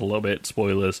because that's a little bit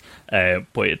spoilers,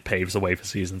 but it paves the way for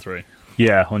Season 3.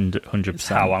 Yeah, 100%. That's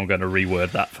how I'm going to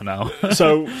reword that for now.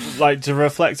 So, like, to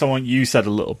reflect on what you said a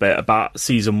little bit about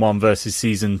Season 1 versus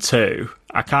Season 2,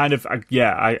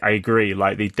 I agree.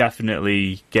 Like, they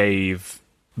definitely gave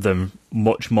them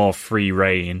much more free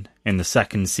reign in the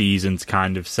second season to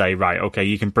kind of say, right, okay,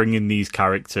 you can bring in these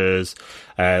characters,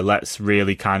 let's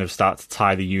really kind of start to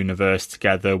tie the universe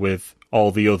together with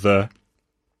all the other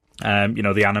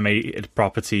the animated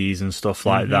properties and stuff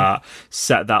like that,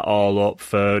 set that all up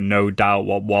for no doubt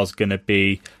what was going to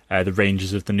be the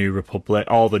Rangers of the New Republic,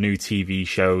 all the new TV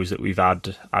shows that we've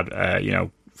had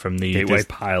from the gateway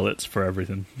pilots for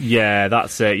everything. Yeah,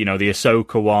 that's it. The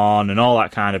Ahsoka one and all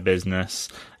that kind of business,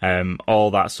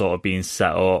 all that sort of being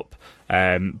set up.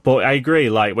 But I agree,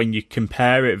 like, when you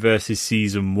compare it versus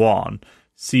Season 1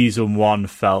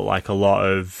 felt like a lot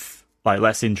of, like,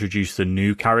 let's introduce the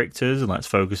new characters and let's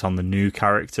focus on the new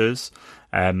characters.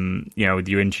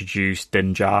 You introduce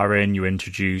Din Djarin, you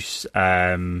introduce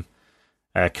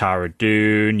Cara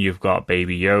Dune, you've got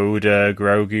Baby Yoda,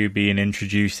 Grogu being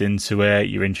introduced into it,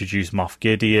 you introduce Moff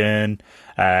Gideon,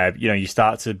 you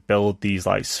start to build these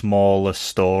like smaller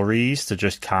stories to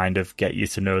just kind of get you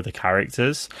to know the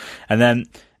characters. And then,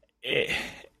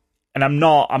 and I'm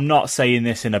not saying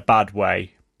this in a bad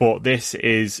way, but this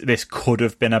could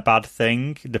have been a bad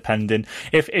thing, depending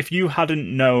if you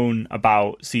hadn't known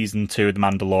about Season 2 of The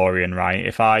Mandalorian,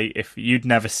 right? If you'd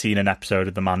never seen an episode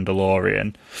of The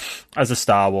Mandalorian as a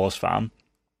Star Wars fan,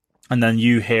 and then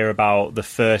you hear about the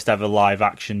first ever live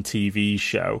action TV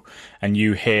show, and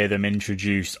you hear them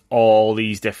introduce all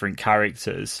these different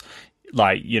characters,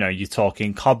 like, you're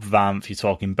talking Cobb Vanth, you're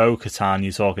talking Bo-Katan,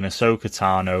 you're talking Ahsoka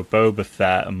Tano, Boba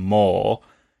Fett, and more,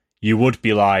 you would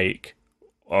be like,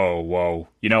 oh, whoa.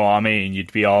 You know what I mean?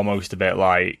 You'd be almost a bit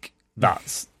like,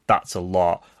 that's a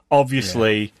lot.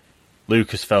 obviously,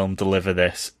 Lucasfilm deliver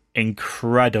this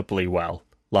incredibly well.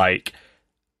 Like,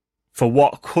 for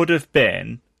what could have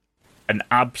been an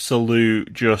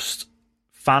absolute just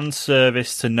fan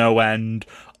service to no end,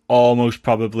 almost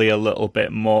probably a little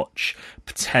bit much,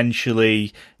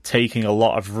 potentially taking a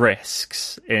lot of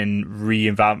risks in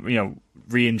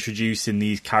reintroducing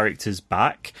these characters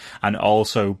back, and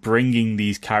also bringing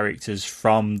these characters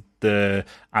from the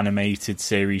animated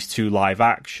series to live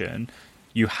action.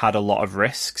 You had a lot of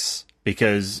risks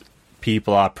because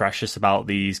people are precious about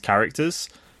these characters,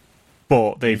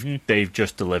 but they've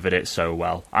just delivered it so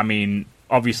well. I mean,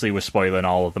 obviously we're spoiling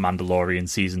all of The Mandalorian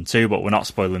Season 2, but we're not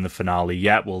spoiling the finale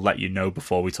yet. We'll let you know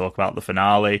before we talk about the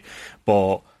finale.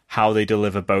 But how they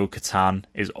deliver Bo-Katan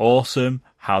is awesome.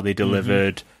 How they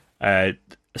delivered Ahsoka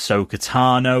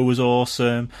Tano was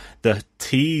awesome. The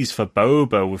tease for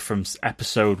Boba was from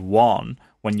episode 1,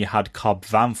 when you had Cobb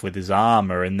Vanth with his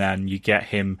armor, and then you get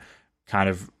him kind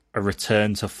of a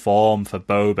return to form for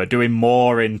Boba, doing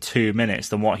more in 2 minutes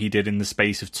than what he did in the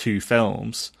space of 2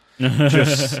 films.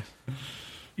 Just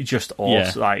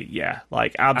awesome.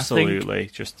 Like absolutely.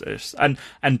 Just and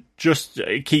just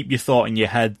keep your thought in your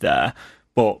head there.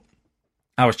 But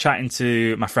I was chatting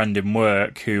to my friend in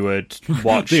work who had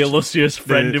watched the illustrious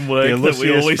friend in work that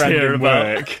we always hear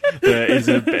about.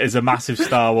 That is a massive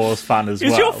Star Wars fan as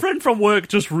well. Is your friend from work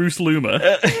just Roose Luma?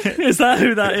 Is that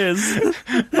who that is?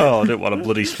 Oh, I didn't want to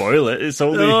bloody spoil it. It's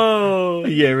only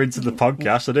a year into the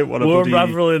podcast. I didn't want to We're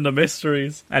unraveling the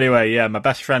mysteries. Anyway, yeah, my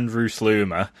best friend Roose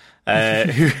Luma,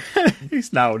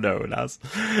 who's now known as...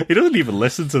 He doesn't even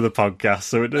listen to the podcast,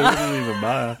 so it doesn't even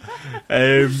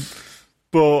matter.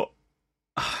 But...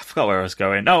 I forgot where I was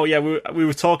going. Oh yeah, we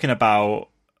were talking about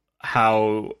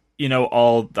how, you know,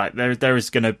 all like there is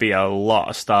going to be a lot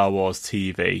of Star Wars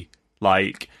TV,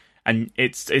 like, and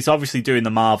it's obviously doing the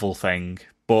Marvel thing,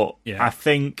 but I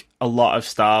think a lot of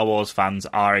Star Wars fans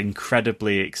are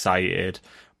incredibly excited,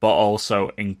 but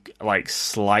also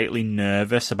slightly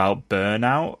nervous about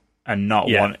burnout and not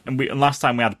want. And last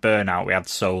time we had burnout, we had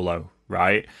Solo,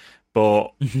 right?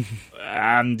 But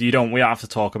and we don't have to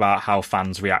talk about how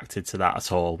fans reacted to that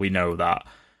at all. We know that.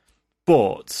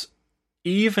 But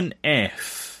even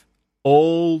if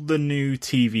all the new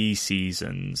TV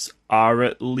seasons are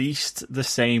at least the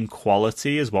same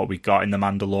quality as what we got in The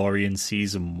Mandalorian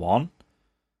Season 1,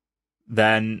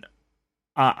 then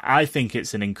I think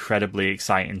it's an incredibly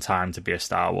exciting time to be a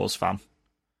Star Wars fan.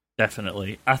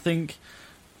 Definitely. I think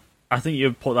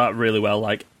you put that really well.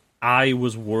 Like, I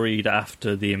was worried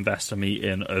after the investor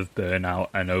meeting of burnout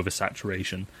and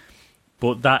oversaturation,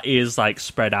 but that is like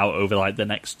spread out over like the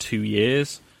next 2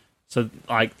 years. So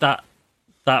like that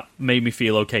made me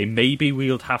feel okay. Maybe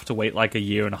we'll have to wait like a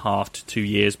year and a half to 2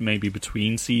 years, maybe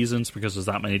between seasons, because there's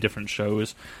that many different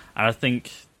shows. And I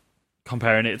think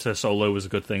comparing it to Solo was a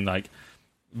good thing. Like,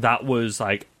 that was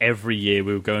like every year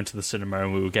we were going to the cinema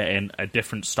and we were getting a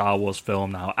different Star Wars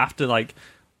film now. After like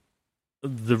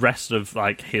the rest of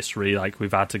like history, like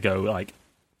we've had to go like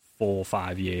 4 or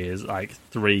 5 years, like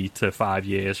 3 to 5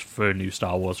 years for a new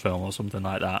Star Wars film or something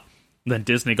like that. And then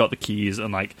Disney got the keys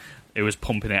and like it was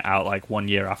pumping it out like 1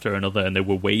 year after another, and they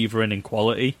were wavering in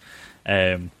quality.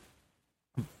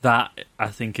 That I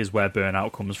think is where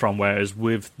burnout comes from. Whereas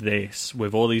with this,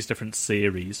 with all these different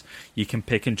series, you can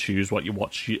pick and choose what you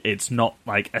watch. It's not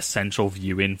like essential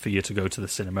viewing for you to go to the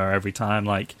cinema every time.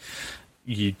 Like,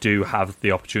 you do have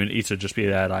the opportunity to just be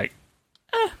there like,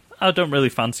 I don't really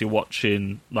fancy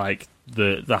watching like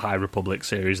the High Republic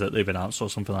series that they've announced or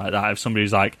something like that. If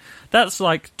somebody's like, that's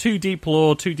like too deep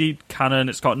lore, too deep canon,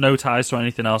 it's got no ties to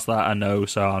anything else that I know,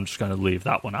 so I'm just going to leave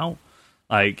that one out.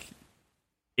 Like,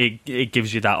 it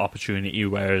gives you that opportunity,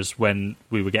 whereas when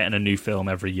we were getting a new film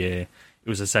every year, it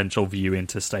was essential viewing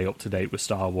to stay up to date with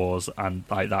Star Wars, and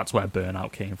like that's where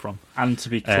burnout came from. And to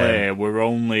be clear, we're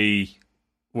only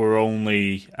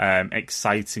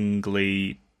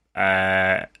excitingly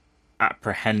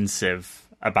apprehensive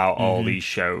about all these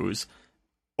shows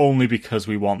only because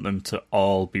we want them to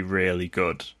all be really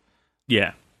good.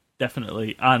 Yeah,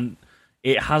 definitely. And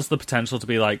it has the potential to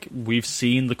be like, we've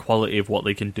seen the quality of what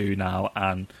they can do now,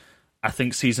 and I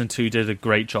think Season 2 did a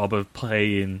great job of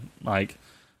playing like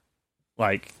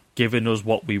giving us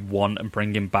what we want and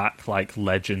bringing back like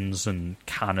legends and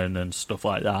canon and stuff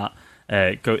like that.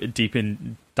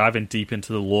 Diving deep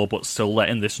into the lore, but still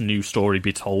letting this new story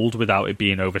be told without it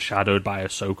being overshadowed by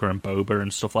Ahsoka and Boba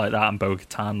and stuff like that, and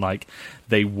Bo-Katan. Like,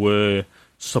 they were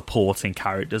supporting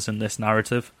characters in this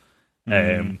narrative.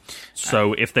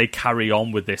 So if they carry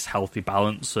on with this healthy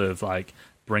balance of like,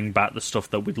 bring back the stuff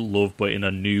that we love but in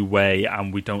a new way,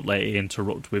 and we don't let it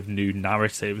interrupt with new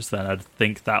narratives, then I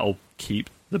think that'll keep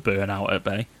the burnout at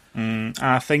bay.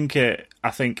 I think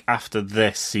after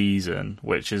this season,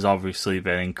 which has obviously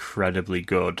been incredibly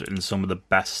good and some of the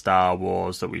best Star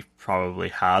Wars that we've probably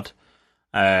had,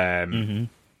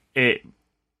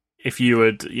 if you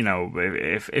would,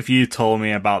 if you told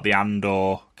me about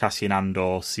the Cassian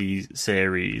Andor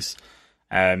series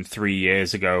 3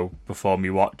 years ago before me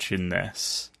watching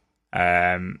this,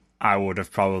 I would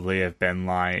have probably have been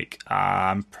like,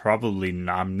 I'm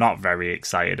not very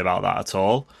excited about that at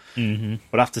all. Mm-hmm.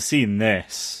 But after seeing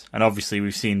this, and obviously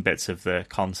we've seen bits of the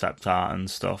concept art and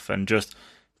stuff, and just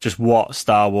what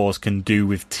Star Wars can do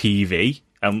with TV,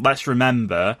 and let's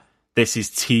remember, this is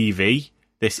TV.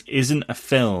 This isn't a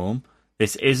film.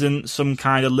 This isn't some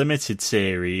kind of limited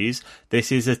series.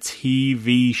 This is a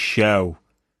TV show.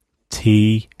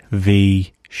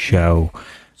 TV show.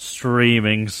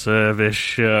 Streaming service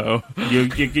show.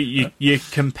 You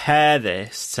compare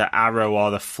this to Arrow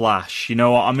or The Flash. You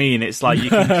know what I mean? It's like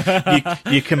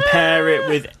you compare it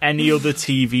with any other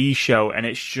TV show, and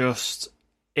it's just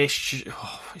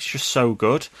so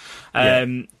good.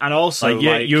 And also,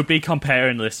 you'd be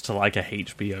comparing this to like a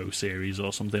HBO series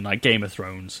or something. Like Game of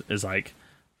Thrones is like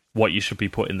what you should be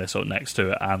putting this up next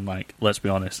to it, and like, let's be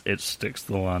honest, it sticks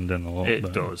to the landing a lot.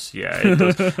 It does, yeah, it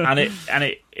does, and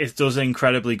it does an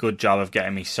incredibly good job of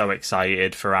getting me so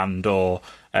excited for Andor.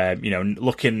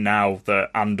 Looking now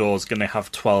that Andor's going to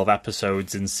have 12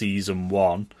 episodes in season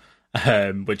 1,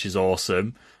 which is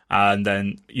awesome. And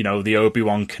then, the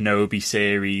Obi-Wan Kenobi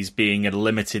series being a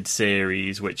limited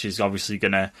series, which is obviously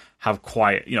going to have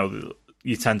quite,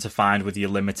 you tend to find with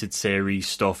your limited series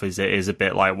stuff is it is a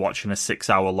bit like watching a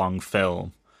 6-hour-long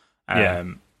film.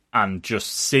 And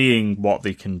just seeing what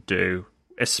they can do,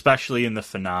 especially in the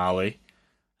finale,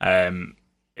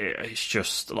 it's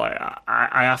just like,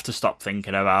 I have to stop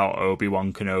thinking about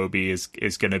Obi-Wan Kenobi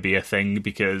is going to be a thing,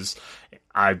 because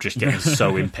I'm just getting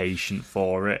so impatient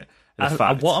for it.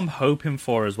 What I'm hoping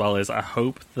for as well is I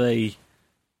hope they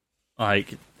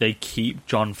keep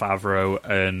Jon Favreau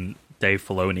and Dave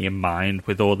Filoni in mind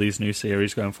with all these new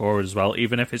series going forward as well,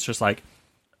 even if it's just like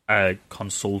a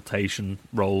consultation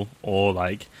role or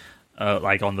like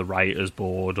on the writers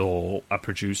board or a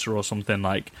producer or something,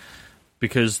 like,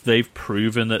 because they've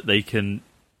proven that they can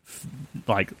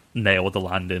nail the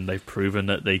landing. They've proven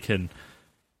that they can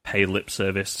pay lip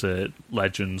service to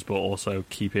legends but also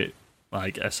keep it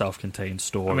like a self-contained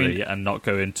story and not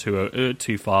go into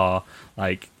too far.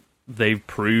 Like, they've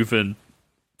proven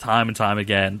time and time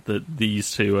again that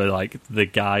these two are like the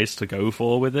guys to go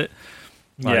for with it.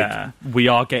 Like, we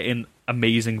are getting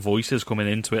amazing voices coming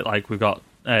into it. Like, we've got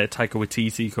Taika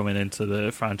Waititi coming into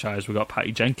the franchise. We've got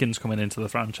Patty Jenkins coming into the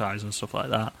franchise and stuff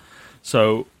like that.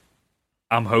 So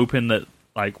I'm hoping that,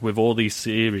 like, with all these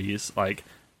series, like,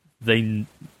 they're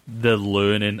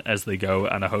learning as they go,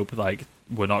 and I hope, like,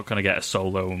 we're not going to get a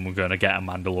Solo and we're going to get a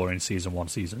Mandalorian season 1,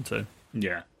 season 2.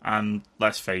 Yeah, and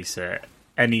let's face it,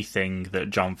 anything that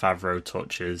Jon Favreau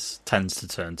touches tends to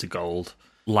turn to gold.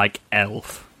 Like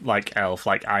Elf, like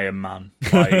Iron Man.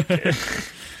 Like,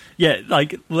 yeah,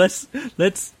 like let's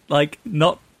like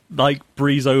not like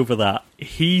breeze over that.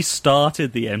 He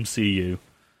started the MCU.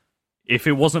 If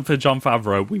it wasn't for Jon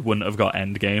Favreau, we wouldn't have got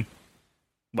Endgame.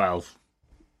 Well,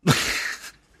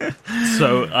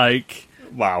 so like,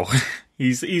 wow.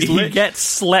 He gets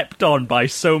slept on by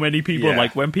so many people. Yeah.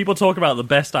 Like, when people talk about the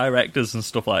best directors and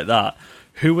stuff like that,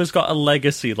 who has got a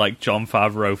legacy like Jon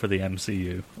Favreau for the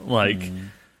MCU? Like,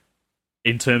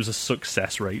 in terms of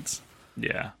success rates.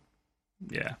 Yeah,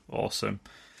 awesome.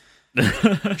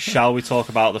 Shall we talk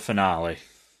about the finale?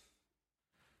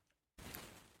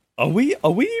 Are we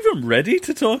even ready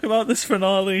to talk about this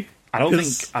finale? I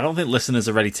don't think listeners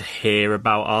are ready to hear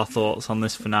about our thoughts on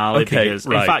this finale. Okay, because,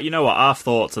 right. in fact, you know what? Our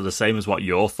thoughts are the same as what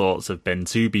your thoughts have been.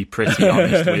 To be pretty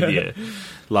honest with you,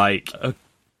 like,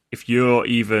 if you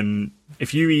even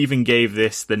gave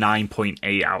this the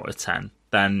 9.8 out of 10,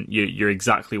 then you're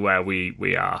exactly where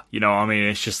we are. You know what I mean?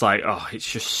 It's just like, oh, it's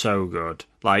just so good.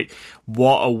 Like,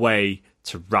 what a way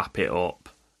to wrap it up,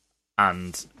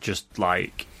 and just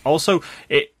like. Also,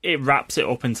 it wraps it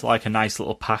up into like a nice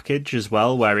little package as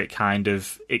well, where it kind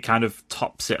of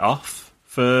tops it off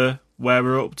for where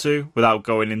we're up to without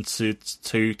going into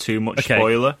too much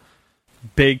spoiler.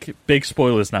 Big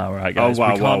spoilers now, right, guys? Oh,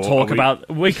 wow,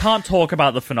 we can't talk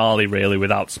about the finale really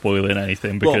without spoiling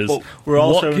anything, because but we're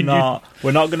also we're not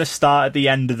going to start at the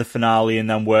end of the finale and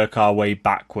then work our way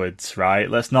backwards, right?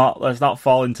 Let's not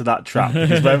fall into that trap,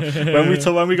 because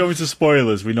when we go into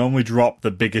spoilers, we normally drop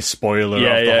the biggest spoiler of the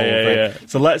whole thing. Yeah.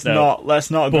 So let's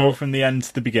not go from the end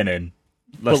to the beginning.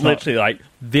 Literally, like,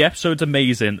 the episode's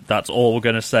amazing. That's all we're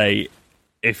going to say.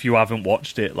 If you haven't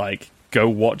watched it, like, go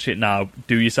watch it now.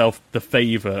 Do yourself the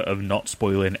favour of not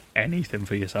spoiling anything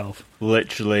for yourself.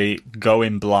 Literally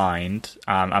going blind.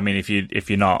 And I mean, if you've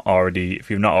not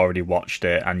already watched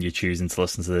it and you're choosing to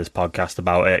listen to this podcast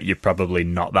about it, you're probably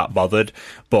not that bothered.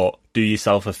 But do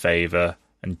yourself a favour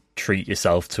and treat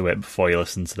yourself to it before you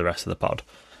listen to the rest of the pod.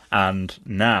 And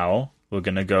now we're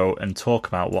going to go and talk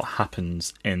about what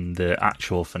happens in the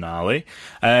actual finale.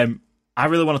 I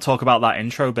really want to talk about that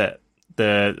intro bit.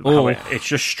 It's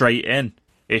just straight in.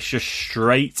 It's just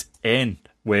straight in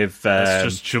with. Let's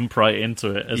just jump right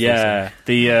into it.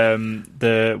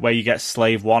 The where you get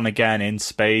Slave One again in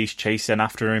space chasing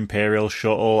after an Imperial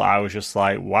shuttle. I was just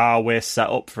like, wow, we're set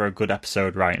up for a good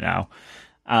episode right now.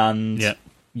 And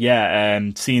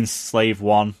seeing Slave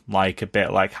One like a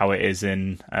bit like how it is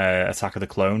in Attack of the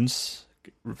Clones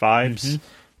vibes.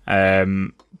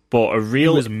 But it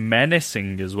was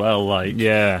menacing as well, like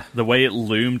the way it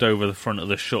loomed over the front of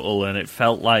the shuttle, and it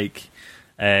felt like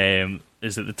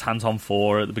is it the Tanton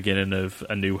 4 at the beginning of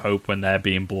A New Hope when they're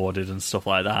being boarded and stuff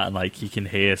like that, and like you can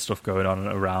hear stuff going on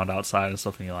around outside and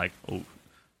stuff, and you're like,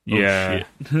 shit.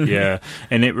 Yeah.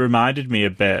 And it reminded me a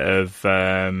bit of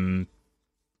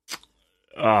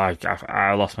I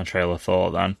lost my trail of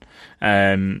thought then.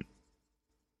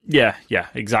 Yeah,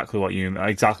 exactly what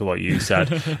you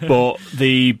said. But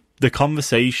the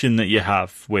conversation that you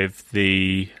have with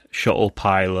the shuttle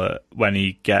pilot when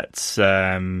he gets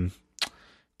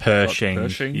Pershing,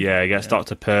 he gets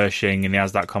Dr. Pershing, and he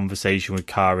has that conversation with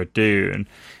Cara Dune.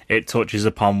 It touches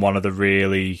upon one of the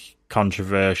really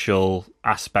controversial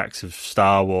aspects of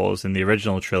Star Wars in the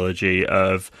original trilogy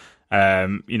of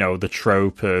the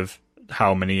trope of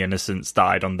how many innocents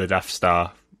died on the Death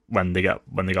Star when they got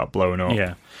blown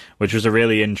up, which was a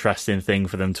really interesting thing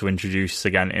for them to introduce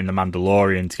again in The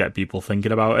Mandalorian to get people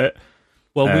thinking about it.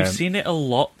 Well, we've seen it a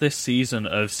lot this season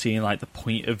of seeing like the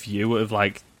point of view of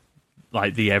like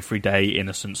the everyday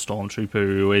innocent stormtrooper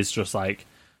who is just like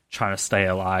trying to stay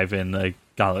alive in the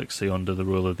galaxy under the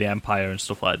rule of the Empire and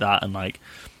stuff like that. And like,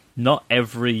 not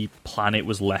every planet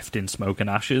was left in smoke and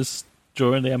ashes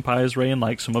during the Empire's reign.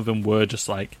 Like, some of them were just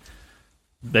like.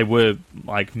 They were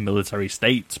like military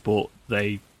states, but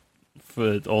they,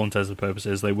 for all intents and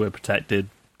purposes, they were protected.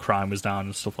 Crime was down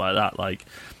and stuff like that. Like,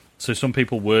 so some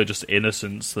people were just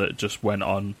innocents that just went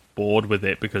on board with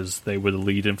it because they were the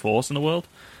leading force in the world.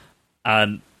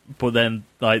 But then,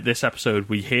 like this episode,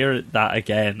 we hear that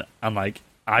again, and like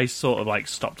I sort of like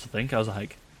stopped to think. I was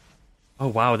like, oh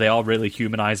wow, they are really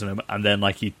humanizing him. And then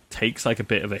like he takes like a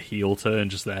bit of a heel turn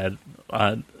just there,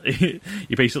 and he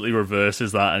basically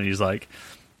reverses that, and he's like,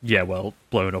 yeah, well,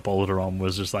 blowing up Alderaan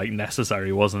was just like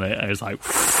necessary, wasn't it? And it's like,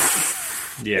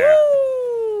 yeah.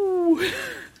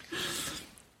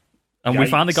 And we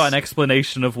finally got an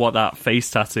explanation of what that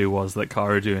face tattoo was that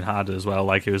Cara Dune had as well.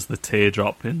 Like, it was the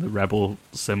teardrop in the rebel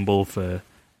symbol for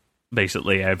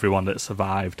basically everyone that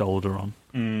survived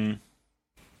Alderaan.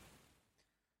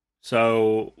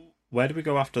 So, where do we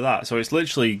go after that? So it's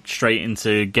literally straight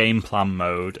into game plan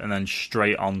mode, and then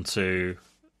straight onto...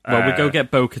 Well, we go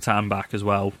get Bo-Katan back as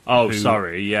well. Oh,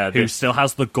 who still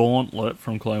has the gauntlet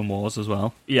from Clone Wars as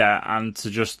well. Yeah, and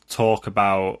to just talk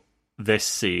about this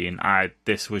scene,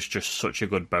 this was just such a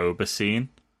good Boba scene.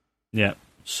 Yeah.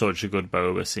 Such a good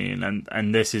Boba scene.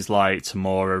 And this is like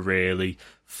Tamora really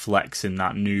flexing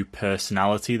that new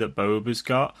personality that Boba's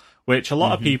got, which a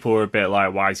lot of people were a bit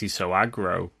like, why is he so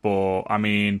aggro? But, I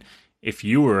mean, if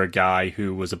you were a guy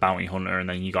who was a bounty hunter and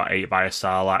then you got ate by a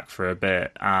Sarlacc for a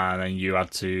bit and then you had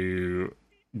to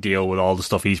deal with all the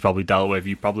stuff he's probably dealt with,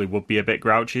 you probably would be a bit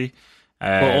grouchy.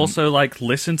 But also, like,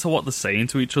 listen to what they're saying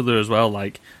to each other as well.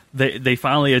 Like, they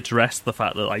finally addressed the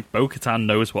fact that, like, Bo-Katan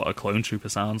knows what a clone trooper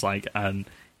sounds like, and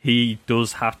he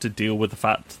does have to deal with the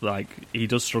fact, like, he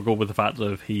does struggle with the fact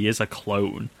that he is a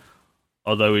clone.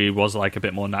 Although he was, like, a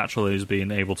bit more natural, he was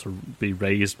being able to be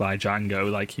raised by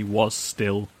Jango, like, he was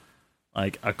still...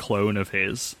 like a clone of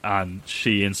his, and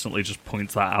she instantly just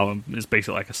points that out and it's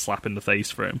basically like a slap in the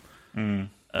face for him.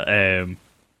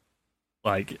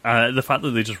 The fact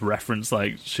that they just reference,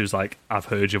 like, she was like, I've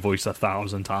heard your voice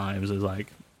 1,000 times, is like,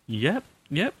 yep,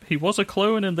 he was a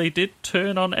clone, and they did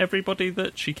turn on everybody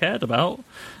that she cared about.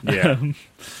 That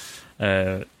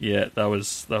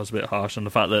was a bit harsh. And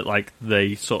the fact that, like,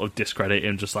 they sort of discredit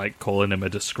him, just like calling him a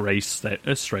disgrace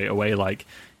straight away, like,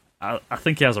 I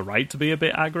think he has a right to be a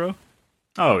bit aggro.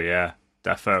 Oh, yeah,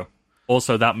 defo.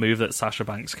 Also, that move that Sasha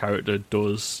Banks' character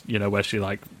does, you know, where she,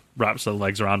 like, wraps her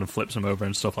legs around and flips him over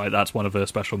and stuff like that's one of her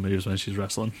special moves when she's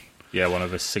wrestling. Yeah, one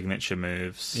of her signature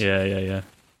moves. Yeah.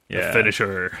 The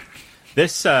finisher.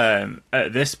 This, at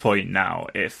this point now,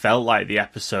 it felt like the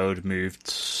episode moved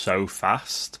so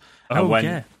fast.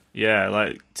 And Yeah,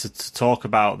 like to talk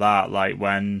about that, like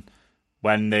when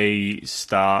they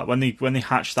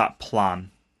hatch that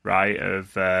plan, right,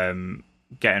 of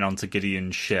getting onto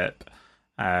Gideon's ship,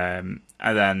 and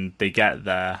then they get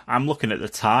there. I'm looking at the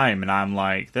time and I'm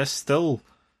like, there's still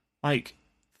like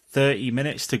 30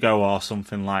 minutes to go or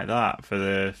something like that for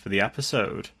the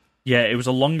episode. Yeah, it was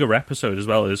a longer episode as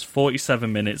well. It was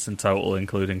 47 minutes in total,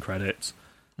 including credits.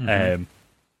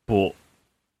 But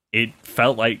it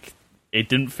felt like it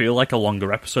didn't feel like a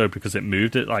longer episode because it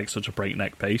moved at like such a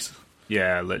breakneck pace.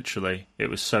 Yeah, literally. It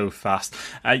was so fast.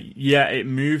 Yeah, it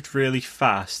moved really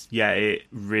fast, yet it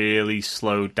really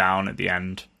slowed down at the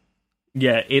end.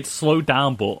 Yeah, it slowed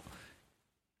down, but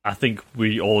I think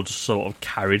we all just sort of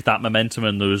carried that momentum,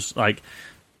 and there was, like,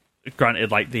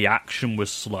 granted, like, the action was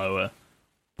slower,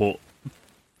 but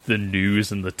the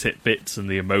news and the tidbits and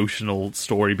the emotional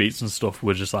story beats and stuff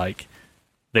were just, like,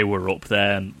 they were up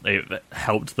there, and it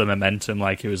helped the momentum.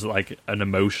 Like, it was, like, an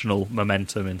emotional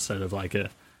momentum instead of, like, a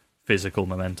physical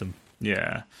momentum.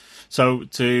 Yeah. So,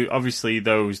 to obviously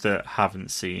those that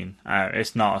haven't seen,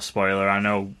 it's not a spoiler. I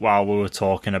know while we were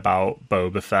talking about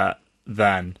Boba Fett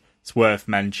then, it's worth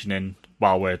mentioning,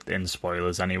 while we're in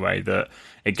spoilers anyway, that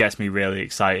it gets me really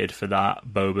excited for that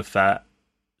Boba Fett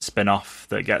spin-off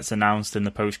that gets announced in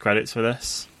the post-credits for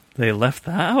this. They left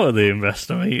that out of the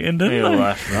investor meeting, didn't they? They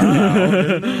left that out,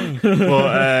 didn't they?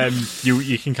 But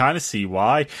you can kind of see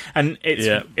why. And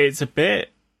it's a bit...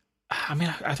 I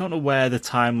mean, I don't know where the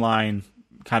timeline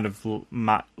kind of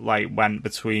went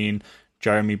between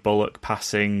Jeremy Bulloch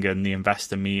passing and the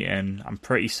investor meeting. I'm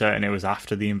pretty certain it was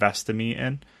after the investor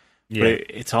meeting. Yeah. But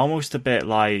it's almost a bit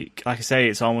like I say,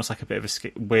 it's almost like a bit of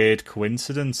a weird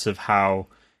coincidence of how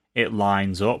it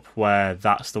lines up, where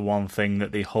that's the one thing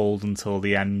that they hold until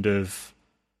the end of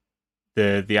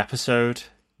the episode,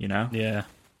 you know? Yeah.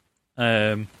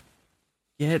 Yeah,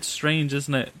 it's strange,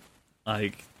 isn't it?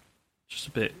 Like, just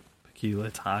a bit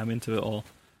peculiar time into it all.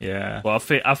 Yeah. Well,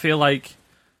 I feel like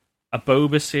a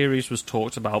Boba series was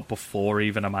talked about before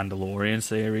even a Mandalorian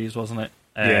series, wasn't it?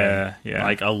 Yeah.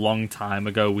 Like, a long time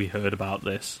ago we heard about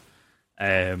this.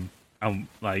 And,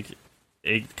 like,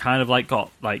 it kind of, like, got,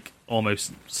 like,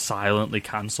 almost silently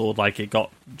cancelled. Like, it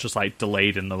got just, like,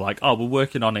 delayed, and they're like, oh, we're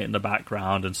working on it in the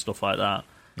background and stuff like that.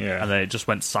 Yeah. And then it just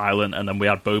went silent, and then we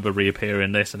had Boba reappear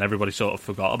in this, and everybody sort of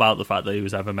forgot about the fact that he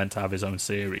was ever meant to have his own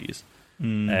series.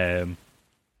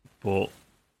 But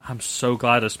I'm so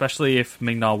glad, especially if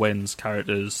Ming-Na Wen's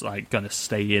character's, like, going to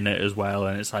stay in it as well,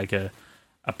 and it's like a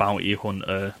bounty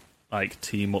hunter, like,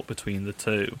 team up between the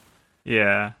two.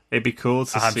 Yeah, it'd be cool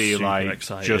to see, like,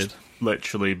 excited. Just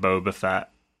literally Boba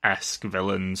Fett-esque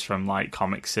villains from, like,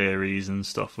 comic series and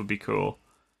stuff would be cool.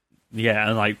 Yeah,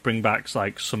 and, like, bring back,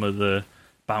 like, some of the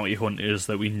bounty hunters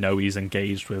that we know he's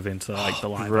engaged with into, like, the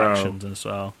live actions as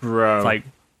well. Bro. It's like,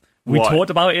 we talked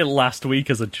about it last week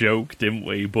as a joke, didn't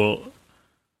we? But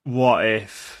what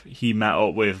if he met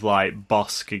up with, like,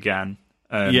 Bosk again?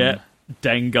 Yeah,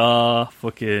 Dengar,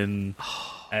 fucking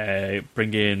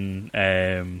bring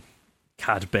in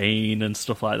Cad Bane and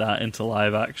stuff like that into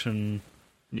live action.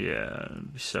 Yeah,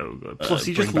 it'd be so good. Plus,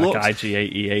 he just bring looks back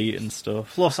IG-88 and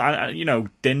stuff. Plus,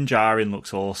 Din Djarin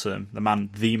looks awesome. The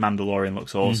Mandalorian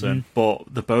looks awesome, but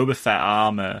the Boba Fett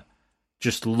armor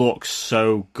just looks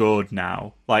so good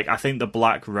now. Like, I think the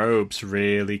black robes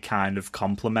really kind of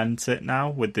complement it now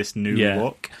with this new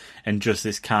look, and just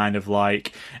this kind of,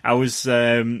 like, I was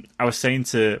saying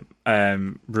to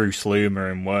Bruce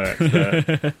Loomer in work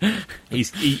that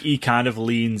he kind of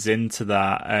leans into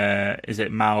that. Is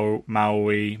it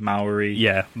Maori?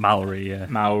 Yeah, Maori. Yeah,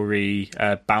 Maori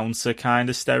bouncer kind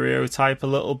of stereotype a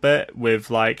little bit,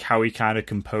 with, like, how he kind of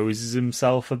composes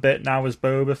himself a bit now as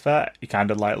Boba Fett. He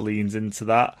kind of, like, leans into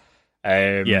that.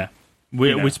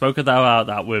 We spoke about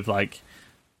that with, like,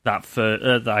 that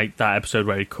that episode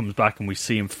where he comes back and we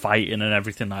see him fighting and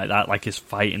everything like that. Like, his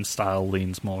fighting style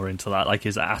leans more into that. Like,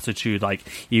 his attitude, like,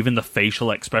 even the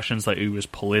facial expressions that he was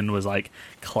pulling was, like,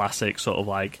 classic sort of,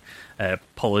 like,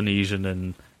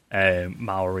 Polynesian and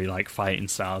Maori, like, fighting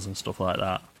styles and stuff like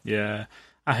that. Yeah.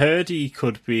 I heard he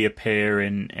could be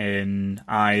appearing in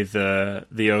either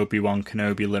the Obi-Wan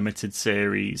Kenobi Limited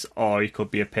series, or he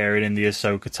could be appearing in the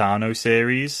Ahsoka Tano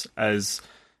series as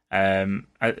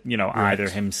either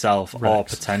himself or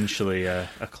potentially a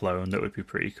clone. That would be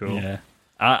pretty cool. Yeah,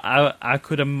 I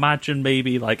could imagine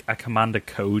maybe, like, a Commander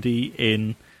Cody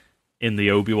in the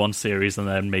Obi-Wan series, and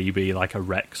then maybe, like, a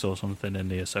Rex or something in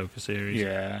the Ahsoka series.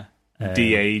 Yeah,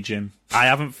 de-age him. I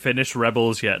haven't finished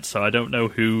Rebels yet, so I don't know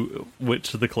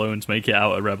which of the clones make it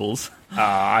out of Rebels.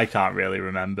 I can't really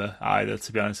remember either,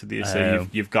 to be honest with you. So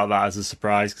you've got that as a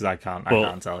surprise, because I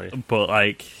can't tell you. But,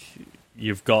 like,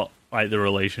 you've got like the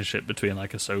relationship between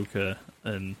like Ahsoka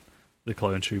and the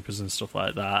clone troopers and stuff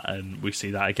like that, and we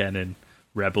see that again in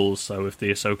Rebels. So if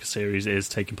the Ahsoka series is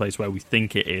taking place where we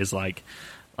think it is, like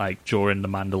during the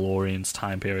Mandalorian's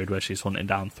time period where she's hunting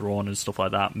down Thrawn and stuff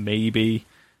like that, maybe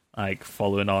like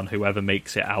following on, whoever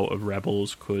makes it out of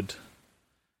Rebels could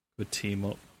team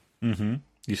up. Mm-hmm.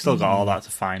 You've still got all that to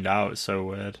find out. It's so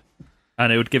weird.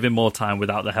 And it would give him more time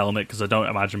without the helmet, because I don't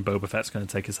imagine Boba Fett's going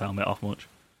to take his helmet off much.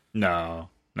 No,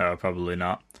 probably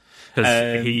not.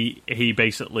 Because he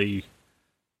basically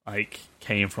like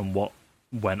came from what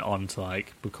went on to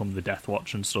like become the Death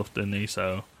Watch and stuff, didn't he?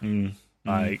 So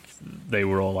like they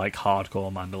were all like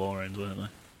hardcore Mandalorians, weren't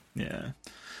they? Yeah.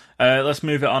 Let's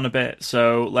move it on a bit.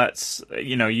 So let's,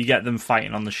 you get them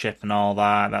fighting on the ship and all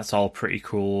that. That's all pretty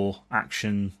cool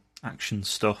action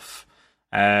stuff.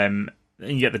 Then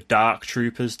you get the Dark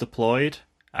Troopers deployed.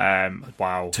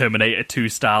 Wow. Terminator 2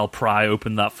 style, pry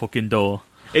open that fucking door.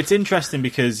 It's interesting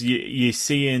because you're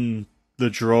seeing the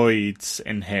droids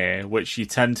in here, which you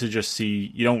tend to just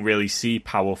see. You don't really see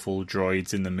powerful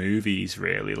droids in the movies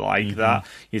really like that.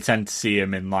 You tend to see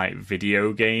them in like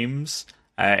video games.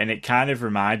 And it kind of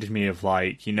reminded me of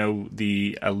like,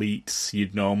 the elites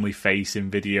you'd normally face in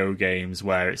video games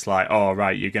where it's like, oh,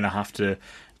 right, you're going to have to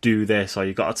do this, or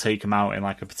you've got to take them out in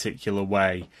like a particular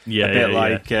way. Yeah, a bit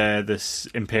like this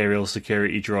Imperial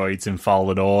security droids in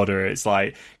Fallen Order. It's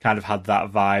like kind of had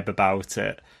that vibe about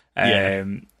it.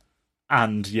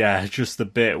 And yeah, just the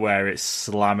bit where it's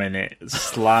slamming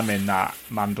that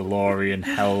Mandalorian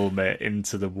helmet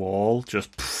into the wall,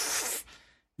 just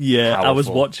yeah, powerful. I was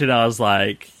watching, I was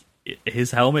like,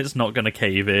 his helmet's not going to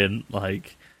cave in,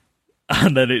 like,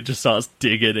 and then it just starts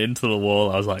digging into the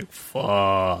wall. I was like,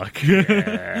 fuck.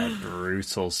 Yeah,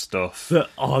 brutal stuff.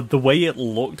 The way it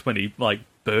looked when he, like,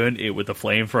 burnt it with the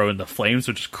flamethrower, and the flames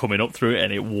were just coming up through it,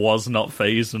 and it was not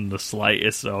phased in the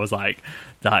slightest. So I was like,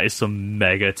 that is some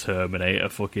mega Terminator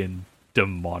fucking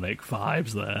demonic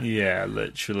vibes there. Yeah,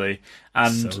 literally.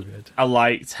 And so good. I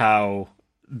liked how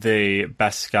the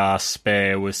Beskar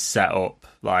spear was set up,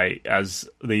 like, as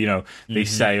the, they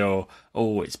say, oh,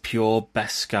 it's pure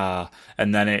Beskar,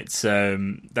 and then it's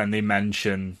then they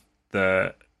mention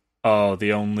that,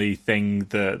 the only thing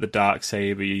the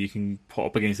Darksaber you can put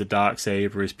up against the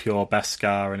Darksaber is pure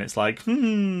Beskar, and it's like, I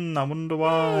wonder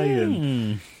why,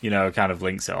 and kind of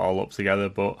links it all up together.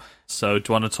 But so,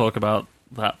 do you want to talk about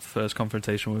that first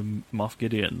confrontation with Moff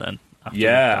Gideon then?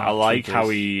 Yeah, I like how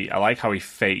he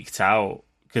faked out.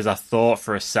 Because I thought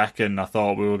for a second,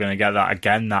 we were going to get that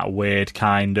again, that weird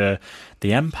kind of,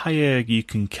 the Empire, you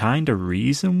can kind of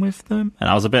reason with them. And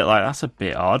I was a bit like, that's a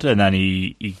bit odd. And then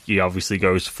he obviously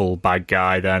goes full bad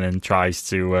guy then and tries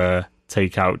to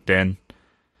take out Din.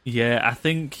 Yeah, I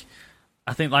think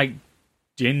like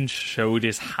Din showed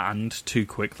his hand too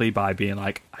quickly by being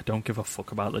like, I don't give a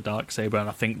fuck about the Darksaber. And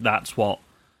I think that's what,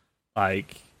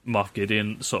 like, Moff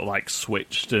Gideon sort of like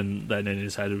switched, and then in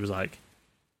his head it was like,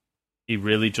 he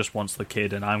really just wants the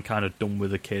kid, and I'm kind of done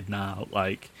with the kid now.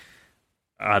 Like,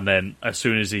 and then as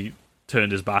soon as he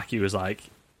turned his back, he was like,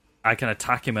 I can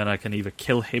attack him and I can either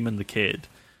kill him and the kid,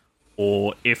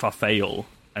 or if I fail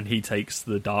and he takes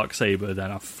the Darksaber,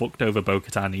 then I've fucked over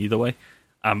Bo-Katan either way.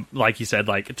 Like he said,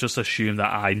 like, just assume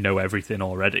that I know everything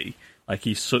already. Like,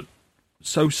 he's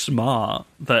so smart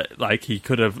that, like, he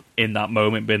could have in that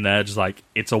moment been there just like,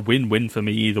 it's a win-win for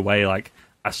me either way. Like,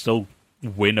 I still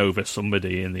win over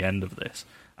somebody in the end of this,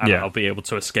 and I'll be able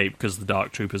to escape because the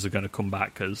Dark Troopers are going to come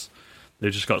back because they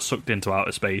just got sucked into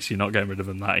outer space. You're not getting rid of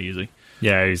them that easy.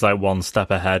 Yeah, he's like one step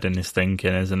ahead in his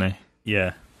thinking, isn't he?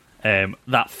 Yeah.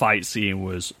 That fight scene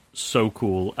was so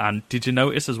cool. And did you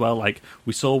notice as well, like,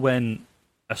 we saw when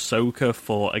Ahsoka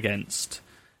fought against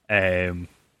I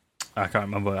can't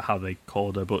remember how they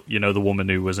called her, but the woman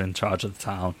who was in charge of the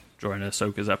town during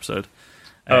Ahsoka's episode.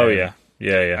 Yeah.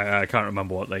 I can't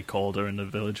remember what they called her in the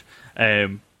village.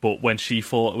 But when she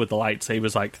fought with the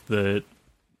lightsabers, like, the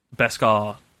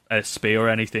Beskar spear or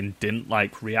anything didn't,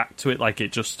 like, react to it. Like,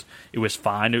 it was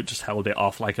fine. It just held it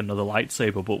off like another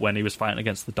lightsaber. But when he was fighting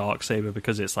against the Darksaber,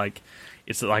 because it's like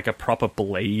a proper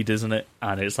blade, isn't it?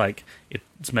 And it's like,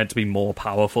 it's meant to be more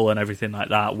powerful and everything like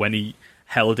that. When he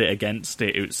held it against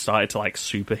it, it started to, like,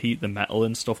 superheat the metal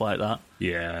and stuff like that.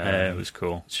 Yeah, it was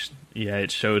cool. Yeah,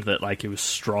 it showed that, like, it was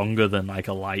stronger than, like,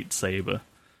 a lightsaber,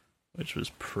 which was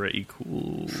pretty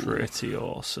cool. Pretty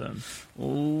awesome.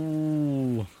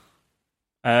 Ooh.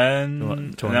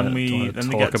 And then we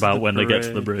talk about when they get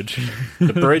to the bridge.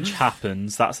 The bridge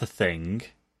happens, that's a thing.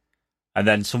 And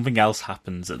then something else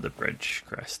happens at the bridge,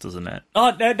 Chris, doesn't it?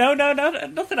 Oh, no,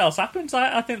 nothing else happens.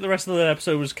 I think the rest of the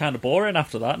episode was kind of boring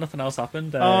after that. Nothing else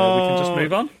happened. We can just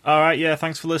move on. All right, yeah,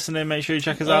 thanks for listening. Make sure you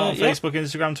check us out on Facebook,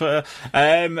 Instagram,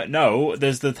 Twitter. No,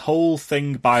 there's the whole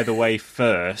thing, by the way,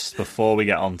 first, before we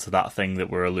get on to that thing that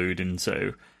we're alluding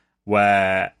to,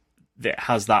 where it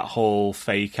has that whole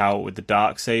fake out with the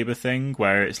Darksaber thing,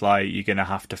 where it's like you're going to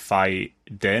have to fight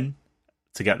Din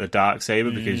to get the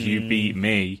Darksaber because you beat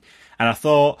me. And I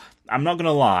thought, I'm not going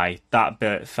to lie, that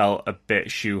bit felt a bit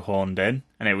shoehorned in.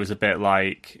 And it was a bit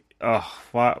like,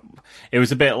 what? It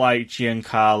was a bit like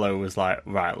Giancarlo was like,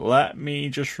 right, let me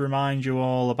just remind you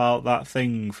all about that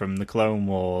thing from the Clone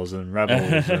Wars and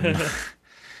Rebels. And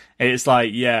it's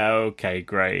like, yeah, okay,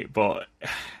 great. But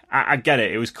I get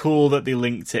it. It was cool that they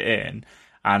linked it in.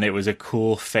 And it was a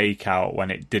cool fake out when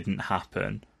it didn't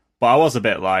happen. But I was a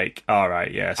bit like, all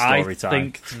right, yeah, story time. I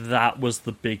think that was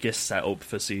the biggest setup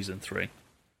for Season 3.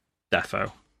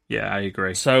 Defo. Yeah, I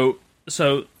agree. So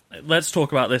let's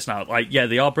talk about this now. Like, yeah,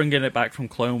 they are bringing it back from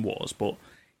Clone Wars, but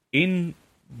in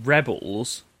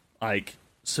Rebels, like,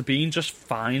 Sabine just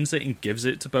finds it and gives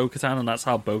it to Bo-Katan, and that's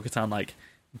how Bo-Katan, like,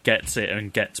 gets it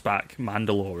and gets back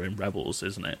Mandalore in Rebels,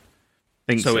 isn't it?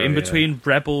 So in between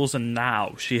Rebels and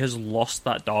now, she has lost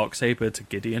that Darksaber to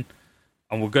Gideon.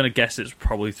 And we're going to guess it's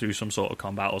probably through some sort of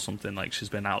combat or something, like she's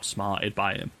been outsmarted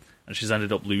by him, and she's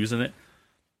ended up losing it.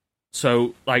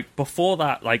 So, like, before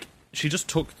that, like, she just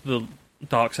took the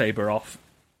Darksaber off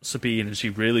Sabine, and she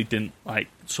really didn't, like,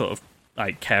 sort of,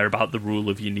 like, care about the rule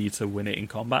of you need to win it in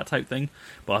combat type thing.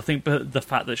 But I think the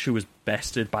fact that she was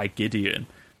bested by Gideon,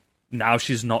 now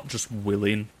she's not just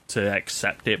willing to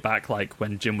accept it back, like,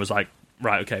 when Jin was like,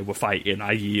 right, okay, we're fighting,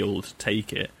 I yield,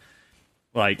 take it.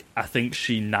 Like, I think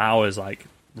she now has, like,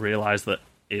 realised that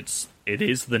it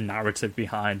is the narrative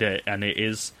behind it, and it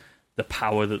is the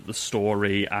power that the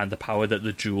story and the power that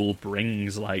the jewel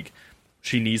brings. Like,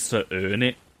 she needs to earn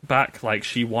it back. Like,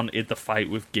 she wanted the fight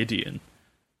with Gideon,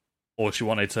 or she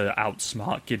wanted to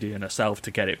outsmart Gideon herself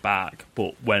to get it back,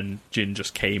 but when Jin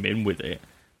just came in with it,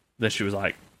 then she was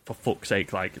like, for fuck's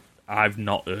sake, like, I've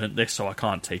not earned this, so I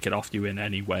can't take it off you in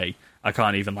any way. I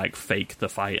can't even, like, fake the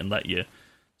fight and let you...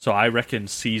 So I reckon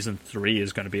Season 3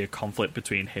 is going to be a conflict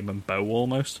between him and Bo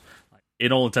almost.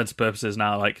 In all intents and purposes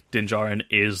now, like, Din Djarin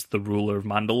is the ruler of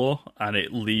Mandalore, and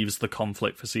it leaves the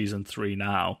conflict for Season 3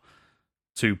 now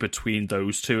to between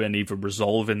those two, and either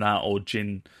resolving that or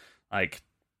Jin, like,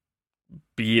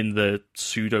 being the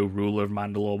pseudo-ruler of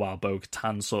Mandalore while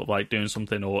Bo-Katan's sort of, like, doing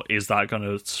something, or is that going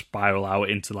to spiral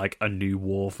out into, like, a new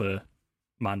war for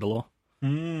Mandalore?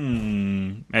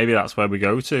 Maybe that's where we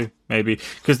go to. Maybe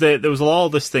because there was all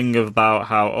this thing about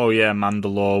how, oh yeah,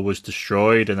 Mandalore was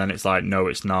destroyed, and then it's like, no,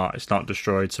 it's not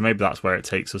destroyed. So maybe that's where it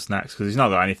takes us next, because he's not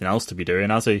got anything else to be doing,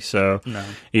 has he? So no.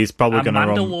 He's probably going to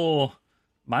run.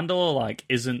 Mandalore, like,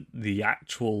 isn't the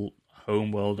actual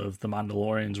homeworld of the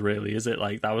Mandalorians, really, is it?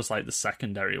 Like, that was like the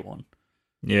secondary one.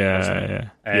 Yeah.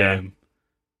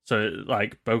 So,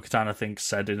 like, Bo-Katan, I think,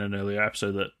 said in an earlier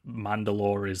episode that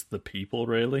Mandalore is the people,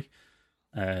 really.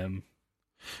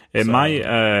 It might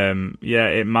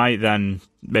then,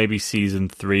 maybe Season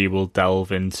 3 will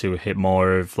delve into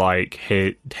more of, like,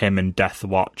 him and Death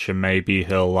Watch, and maybe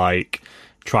he'll, like,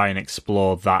 try and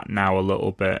explore that now a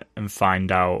little bit and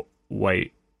find out,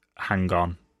 wait, hang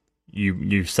on,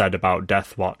 you said about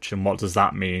Death Watch, and what does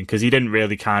that mean? Because you didn't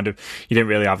really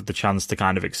have the chance to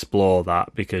kind of explore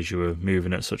that, because you were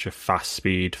moving at such a fast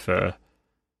speed for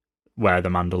where the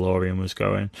Mandalorian was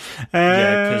going.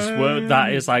 Yeah, because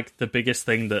that is, like, the biggest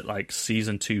thing that, like,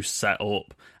 Season 2 set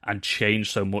up and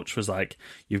changed so much was, like,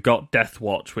 you've got Death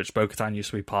Watch, which Bo-Katan used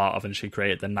to be part of, and she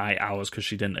created the Night Owls because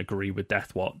she didn't agree with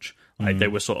Death Watch. Like, they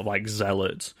were sort of, like,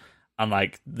 zealots. And,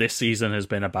 like, this season has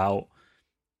been about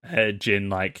Jin,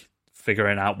 like,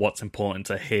 figuring out what's important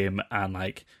to him and,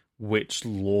 like, which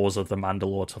laws of the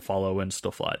Mandalore to follow and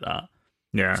stuff like that.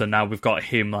 Yeah. So now we've got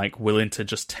him, like, willing to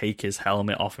just take his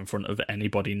helmet off in front of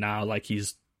anybody now. Like,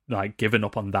 he's, like, given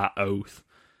up on that oath,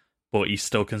 but he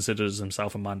still considers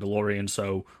himself a Mandalorian.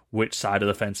 So which side of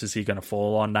the fence is he going to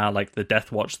fall on now? Like, the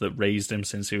Death Watch that raised him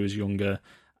since he was younger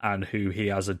and who he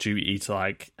has a duty to,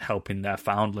 like, helping their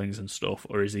foundlings and stuff?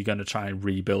 Or is he going to try and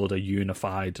rebuild a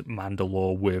unified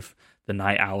Mandalore with the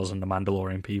Night Owls and the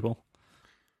Mandalorian people?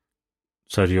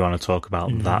 So do you want to talk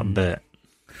about that bit?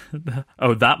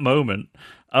 Oh, that moment.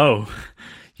 Oh,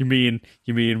 you mean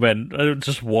when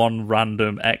just one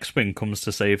random X-Wing comes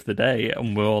to save the day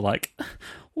and we're all like,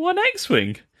 one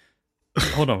X-Wing?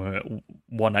 Hold on a minute,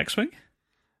 one X-Wing?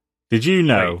 Did you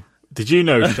know? Wait. Did you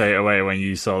know straight away when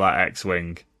you saw that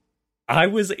X-Wing I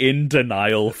was in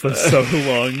denial for so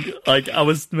long. Like, I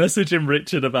was messaging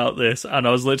Richard about this, and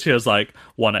I was like,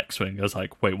 one X-Wing. I was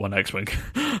like, wait, one X-Wing.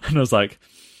 And I was like,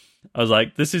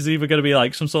 this is either going to be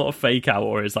like some sort of fake out,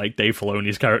 or it's like Dave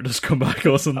Filoni's characters come back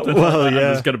or something. Well, and yeah.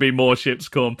 there's going to be more ships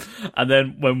come. And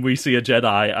then when we see a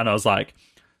Jedi, and I was like,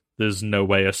 there's no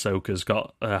way Ahsoka's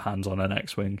got her hands on an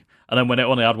X-Wing. And then when it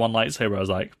only had one lightsaber, I was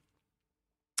like,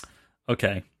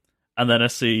 okay. And then I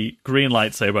see green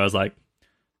lightsaber, I was like,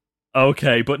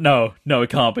 okay, but no, it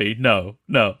can't be. No.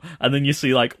 And then you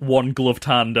see like one gloved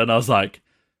hand, and I was like,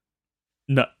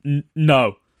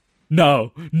 no,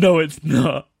 it's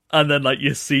not. And then like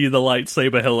you see the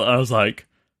lightsaber hilt, and I was like,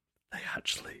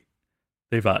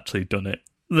 they've actually done it.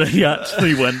 They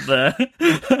actually went there.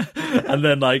 And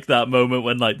then like that moment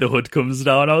when like the hood comes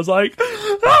down, I was like,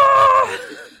 ah!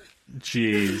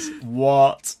 Jeez,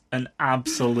 what an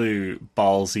absolute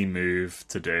ballsy move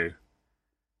to do.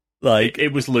 Like,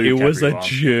 it was Luke. It was everyone. a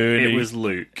journey. It was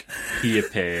Luke. He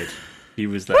appeared. He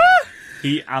was there.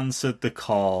 He answered the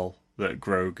call that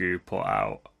Grogu put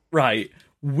out. Right.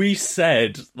 We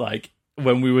said, like,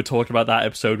 when we were talking about that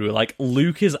episode, we were like,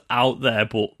 Luke is out there,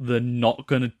 but they're not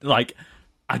gonna, like,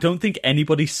 I don't think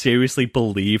anybody seriously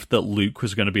believed that Luke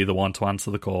was going to be the one to answer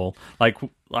the call. Like,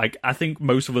 I think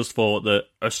most of us thought that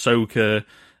Ahsoka,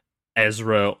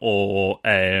 Ezra, or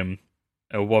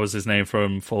what was his name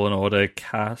from Fallen Order?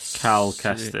 Cal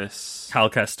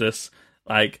Kestis.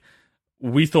 Like,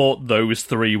 we thought those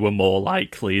three were more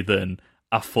likely than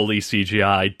a fully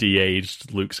CGI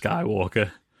de-aged Luke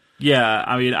Skywalker. Yeah,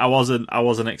 I mean, I wasn't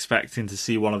expecting to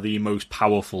see one of the most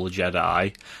powerful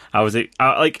Jedi.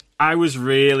 I was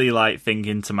really like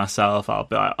thinking to myself, I'll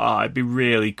be like, oh, it'd be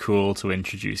really cool to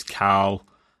introduce Cal.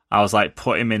 I was like,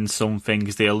 put him in something,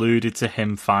 because they alluded to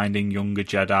him finding younger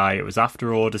Jedi. It was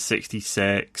after Order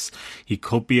 66. He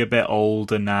could be a bit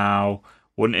older now.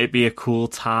 Wouldn't it be a cool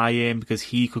tie-in? Because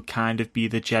he could kind of be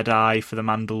the Jedi for the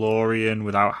Mandalorian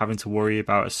without having to worry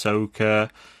about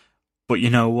Ahsoka. But you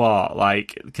know what?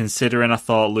 Like, considering I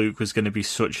thought Luke was going to be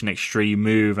such an extreme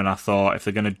move, and I thought if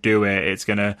they're going to do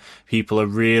it, people are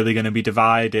really going to be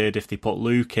divided if they put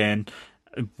Luke in.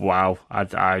 Wow.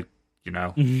 I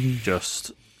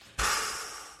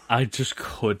just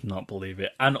could not believe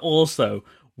it. And also,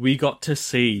 we got to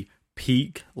see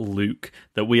peak Luke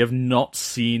that we have not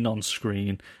seen on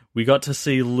screen. We got to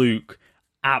see Luke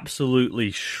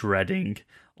absolutely shredding.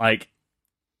 Like,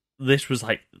 this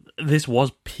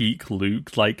was peak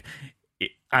Luke. Like,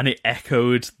 and it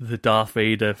echoed the Darth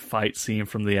Vader fight scene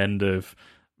from the end of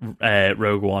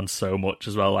Rogue One so much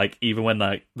as well. Like, even when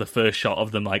like the first shot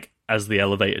of them, like as the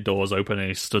elevator doors open and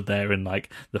he stood there in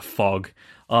like the fog.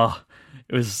 Oh,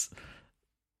 it was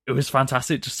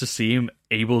fantastic just to see him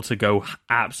able to go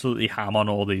absolutely ham on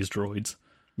all these droids.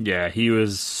 Yeah, he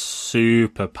was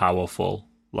super powerful.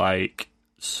 Like,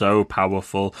 so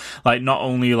powerful. Like, not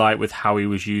only like with how he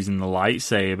was using the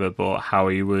lightsaber, but how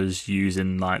he was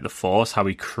using like the Force, how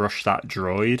he crushed that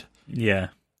droid. Yeah.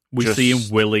 We see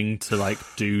him willing to like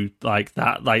do like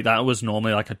that. Like, that was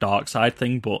normally like a dark side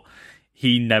thing, but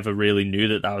he never really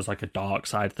knew that was like a dark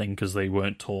side thing, because they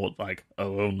weren't taught like,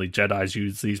 oh, only Jedis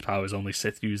use these powers, only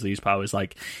Sith use these powers.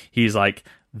 Like, he's like,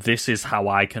 this is how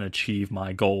I can achieve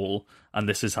my goal, and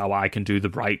this is how I can do the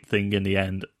right thing in the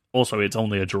end. Also, it's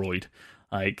only a droid.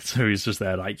 Like, so he's just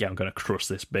there like, yeah, I'm going to crush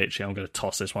this bitch. Yeah, I'm going to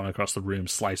toss this one across the room,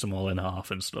 slice them all in half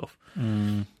and stuff.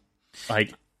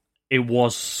 Like, it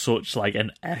was such like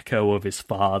an echo of his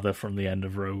father from the end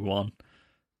of Rogue One.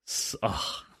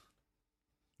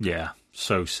 Yeah,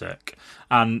 so sick.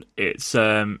 And it's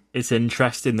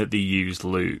interesting that they used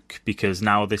Luke, because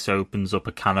now this opens up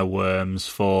a can of worms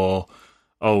for,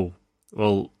 oh,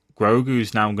 well,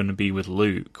 Grogu's now going to be with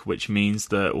Luke, which means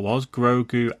that was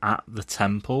Grogu at the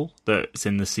temple that's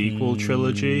in the sequel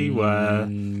trilogy where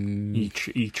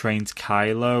he trains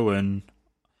Kylo, and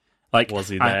like, was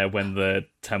he there when the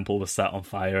temple was set on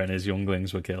fire and his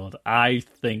younglings were killed? I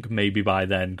think maybe by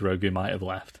then Grogu might have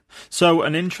left. So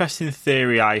an interesting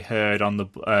theory I heard on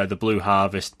the Blue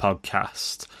Harvest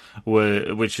podcast,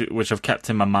 which I've kept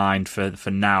in my mind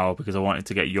for now because I wanted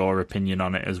to get your opinion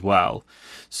on it as well.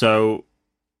 So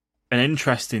an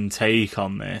interesting take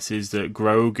on this is that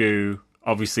Grogu,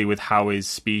 obviously with how his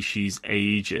species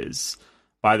ages,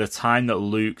 by the time that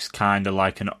Luke's kind of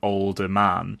like an older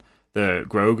man, that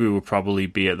Grogu will probably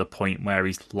be at the point where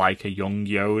he's like a young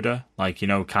Yoda, like, you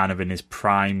know, kind of in his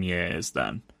prime years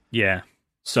then. Yeah.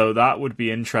 So that would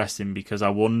be interesting, because I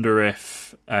wonder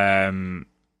if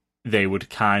they would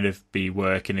kind of be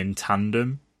working in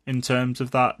tandem in terms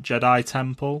of that Jedi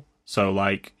temple. So,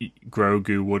 like,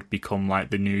 Grogu would become like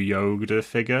the new Yoda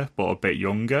figure, but a bit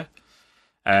younger.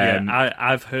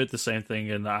 I've heard the same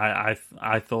thing, and I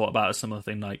thought about a similar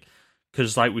thing, like,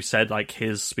 because like we said, like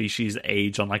his species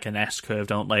age on like an S curve,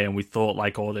 don't they? And we thought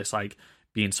like all this like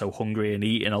being so hungry and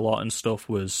eating a lot and stuff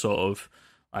was sort of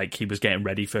like he was getting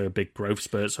ready for a big growth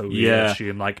spurt, so we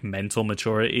assume like mental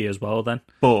maturity as well then.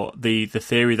 But the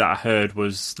theory that I heard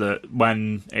was that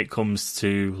when it comes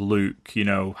to Luke, you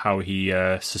know, how he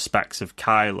suspects of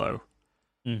Kylo,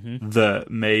 that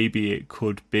maybe it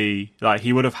could be like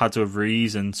he would have had to have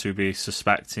reason to be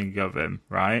suspecting of him,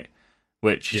 right?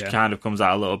 Which kind of comes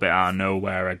out a little bit out of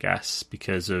nowhere, I guess,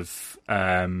 because of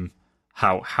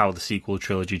how the sequel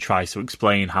trilogy tries to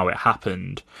explain how it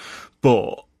happened.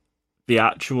 But the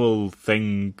actual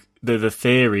thing, the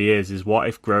theory is what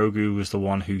if Grogu was the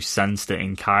one who sensed it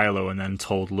in Kylo and then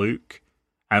told Luke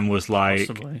and was like,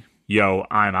 possibly, yo,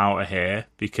 I'm out of here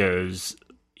because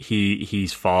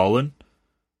he's fallen.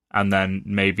 And then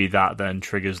maybe that then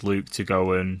triggers Luke to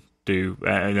go and do,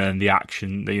 and then the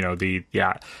action, you know, the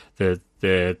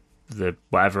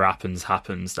whatever happens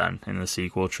then in the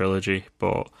sequel trilogy.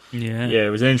 But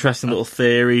it was an interesting little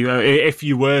theory. If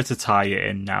you were to tie it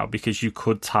in now, because you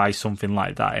could tie something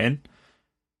like that in.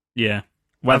 Yeah.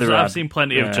 I've seen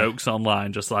plenty of jokes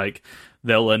online, just like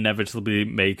they'll inevitably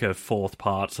make a fourth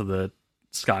part to the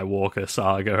Skywalker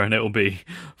saga, and it'll be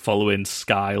following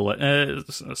It'll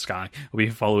be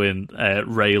following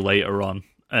Rey later on.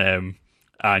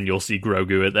 And you'll see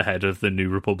Grogu at the head of the New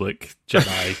Republic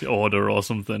Jedi Order or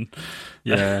something.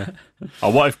 Yeah.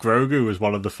 Or what if Grogu was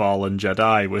one of the fallen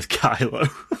Jedi with Kylo?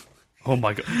 Oh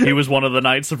my god. He was one of the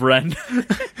Knights of Ren.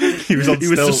 He was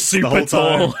just super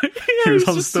tall. He was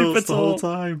on stilts the whole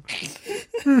time.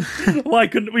 Why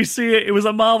couldn't we see it? It was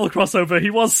a Marvel crossover.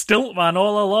 He was Stiltman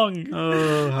all along.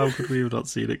 Oh, how could we have not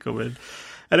seen it coming?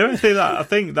 I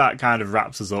think that kind of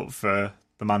wraps us up for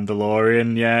The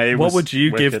Mandalorian. Yeah. What would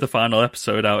you give the final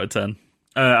episode out of 10?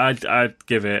 I'd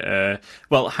give it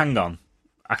well, hang on.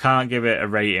 I can't give it a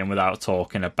rating without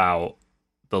talking about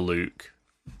the Luke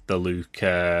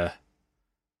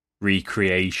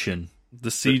recreation. The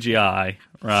CGI,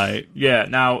 right? Yeah,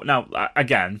 now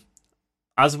again,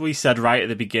 as we said right at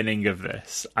the beginning of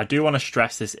this, I do want to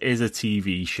stress this is a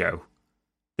TV show.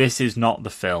 This is not the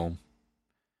film.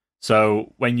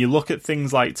 So when you look at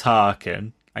things like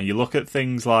Tarkin, and you look at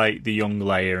things like the young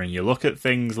Leia, and you look at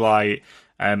things like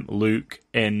Luke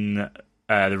in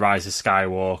The Rise of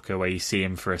Skywalker, where you see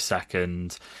him for a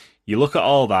second, you look at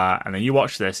all that, and then you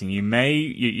watch this, and you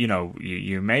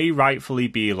may rightfully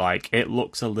be like, it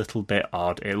looks a little bit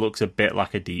odd. It looks a bit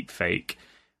like a deep fake.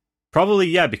 Probably,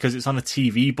 yeah, because it's on a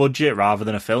TV budget rather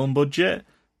than a film budget.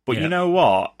 But you know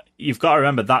what? You've got to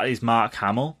remember that is Mark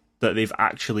Hamill that they've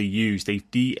actually used.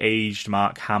 They've de-aged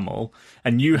Mark Hamill.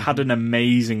 And you had an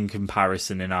amazing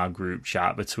comparison in our group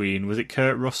chat between, was it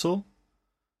Kurt Russell?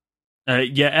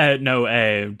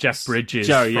 Jeff Bridges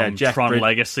from Tron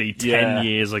Legacy 10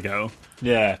 years ago.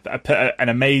 Yeah, an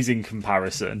amazing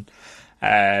comparison.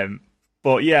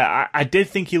 But yeah, I did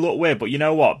think he looked weird, but you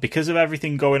know what? Because of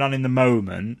everything going on in the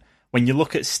moment, when you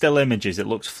look at still images, it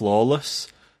looks flawless.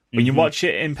 When you watch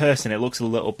it in person, it looks a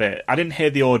little bit... I didn't hear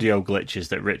the audio glitches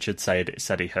that Richard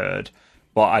said he heard,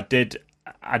 but I did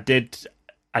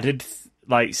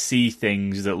like see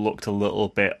things that looked a little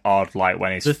bit odd, like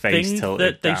when his face tilted down. The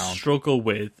thing that they struggle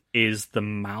with is the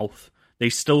mouth. They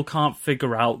still can't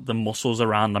figure out the muscles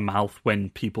around the mouth when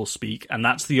people speak, and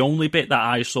that's the only bit that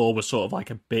I saw was sort of like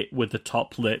a bit with the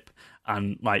top lip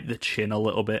and like the chin a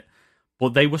little bit.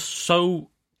 But they were so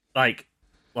like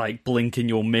blink and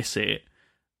you'll miss it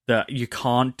that you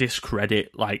can't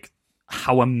discredit like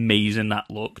how amazing that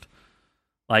looked.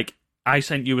 Like, I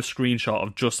sent you a screenshot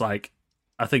of just like,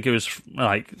 I think it was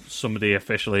like somebody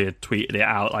officially had tweeted it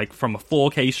out, like from a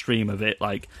 4K stream of it.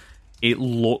 Like, it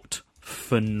looked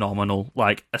phenomenal.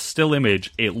 Like a still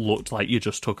image, it looked like you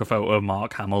just took a photo of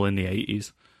Mark Hamill in the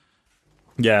 80s.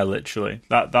 Yeah, literally.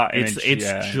 That image,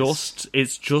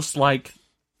 it's just like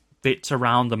bits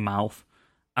around the mouth,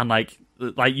 and like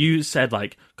you said,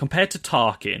 like compared to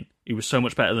Tarkin, he was so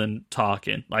much better than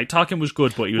Tarkin. Like, Tarkin was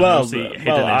good, but he was mostly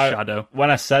hidden in shadow. When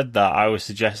I said that, I was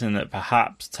suggesting that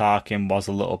perhaps Tarkin was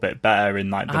a little bit better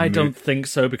in like the I don't think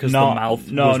so, because the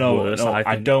mouth was worse. No,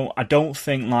 I don't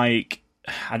think like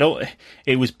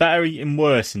it was better and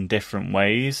worse in different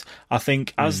ways. I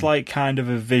think as like kind of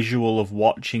a visual of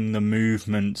watching the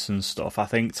movements and stuff, I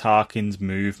think Tarkin's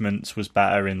movements was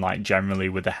better in like generally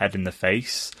with the head in the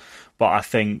face. But I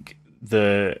think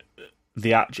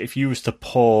if you was to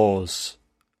pause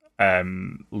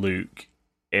Luke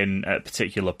in at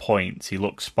particular points, he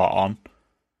looks spot on.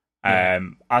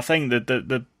 I think that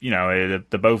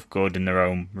they're both good in their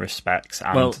own respects.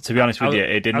 And Well, to be honest with you,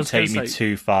 it didn't take me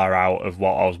too far out of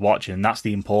what I was watching. And that's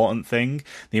the important thing.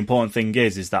 The important thing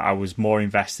is that I was more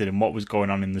invested in what was going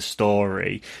on in the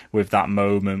story with that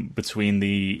moment between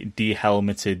the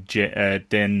dehelmeted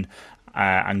Din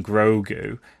and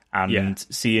Grogu. And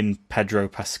seeing Pedro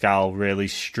Pascal really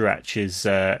stretch his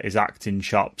acting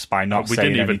chops by not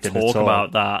saying anything at all. We didn't even talk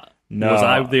about that. No. Was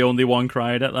I the only one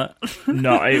crying at that?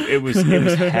 No, it was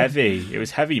heavy. It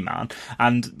was heavy, man.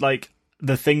 And like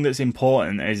the thing that's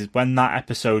important is when that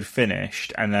episode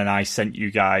finished, and then I sent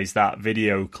you guys that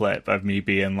video clip of me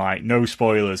being like, no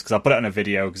spoilers, because I put it on a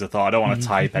video because I thought I don't want to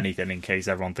type anything in case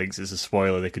everyone thinks it's a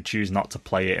spoiler. They could choose not to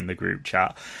play it in the group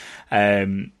chat.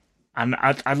 And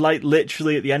I like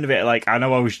literally at the end of it, like I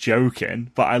know I was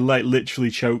joking, but I like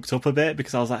literally choked up a bit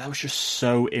because I was like, that was just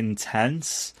so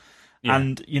intense. Yeah.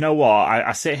 And you know what?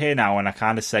 I sit here now and I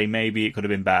kind of say maybe it could have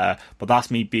been better, but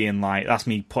that's me being like, that's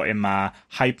me putting my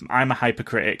I'm a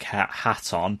hypercritic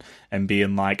hat on and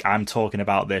being like, I'm talking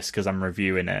about this because I'm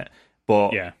reviewing it.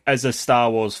 But as a Star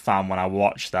Wars fan, when I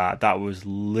watched that was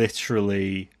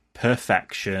literally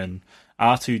perfection.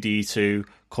 R2-D2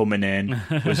 coming in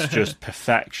was just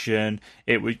perfection.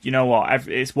 It was, you know what?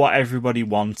 It's what everybody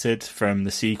wanted from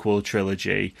the sequel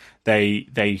trilogy.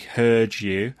 They heard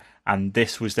you. And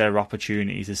this was their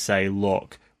opportunity to say,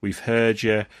 look, we've heard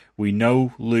you. We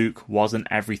know Luke wasn't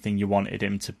everything you wanted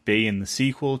him to be in the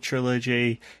sequel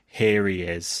trilogy. Here he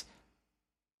is.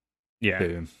 Yeah.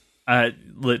 Boom.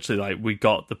 Literally, like, we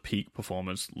got the peak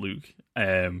performance, Luke.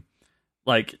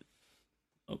 Like,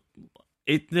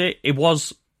 it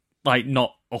was, like,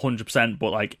 not 100%,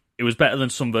 but, like, it was better than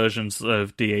some versions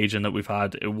of de-aging that we've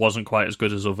had. It wasn't quite as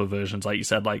good as other versions, like you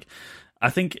said. Like,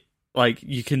 I think... Like,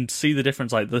 you can see the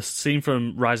difference. Like, the scene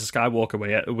from Rise of Skywalker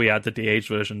where we had the de-aged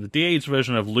version. The de-aged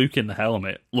version of Luke in the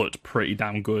helmet looked pretty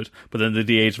damn good, but then the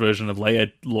de-aged version of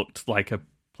Leia looked like a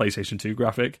PlayStation 2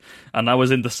 graphic. And that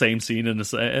was in the same scene in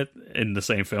the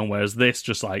same film, whereas this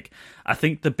just, like... I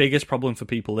think the biggest problem for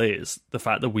people is the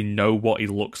fact that we know what he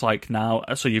looks like now,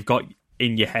 so you've got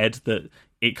in your head that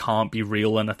it can't be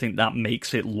real, and I think that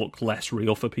makes it look less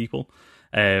real for people.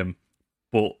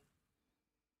 But...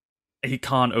 he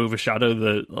can't overshadow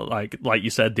the like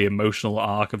you said, the emotional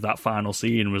arc of that final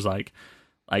scene was like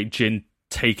Jin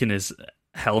taking his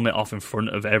helmet off in front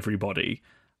of everybody,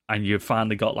 and you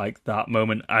finally got like that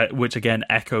moment, which again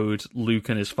echoed Luke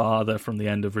and his father from the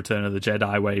end of Return of the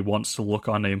Jedi, where he wants to look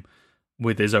on him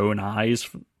with his own eyes,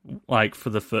 like for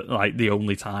the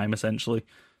only time essentially.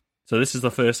 So this is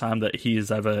the first time that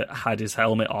he's ever had his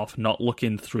helmet off, not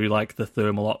looking through like the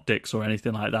thermal optics or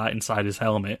anything like that inside his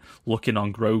helmet, looking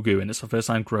on Grogu, and it's the first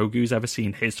time Grogu's ever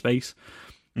seen his face.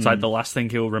 It's like the last thing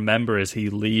he'll remember is he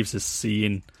leaves is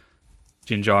seeing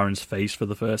Din Djarin's face for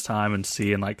the first time and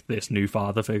seeing like this new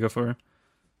father figure for him.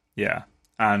 Yeah.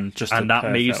 And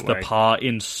that makes the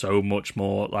parting so much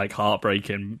more like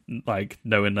heartbreaking, like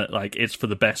knowing that like it's for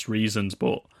the best reasons,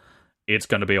 but it's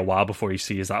going to be a while before he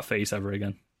sees that face ever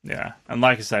again. Yeah, and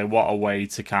like I say, what a way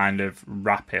to kind of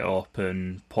wrap it up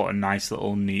and put a nice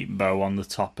little neat bow on the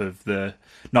top of the,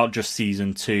 not just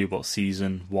season 2, but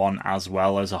season 1 as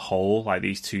well as a whole. Like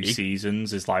these two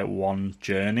seasons is like one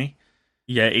journey.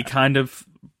 Yeah, it kind of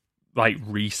like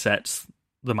resets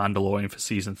The Mandalorian for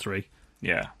season 3.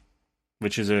 Yeah,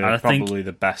 which is probably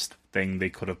the best thing they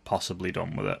could have possibly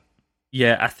done with it.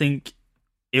 Yeah, I think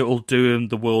it will do them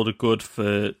the world of good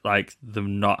for like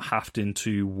them not having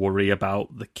to worry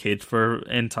about the kid for an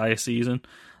entire season.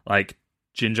 Like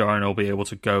Din Djarin will be able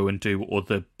to go and do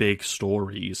other big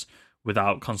stories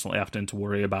without constantly having to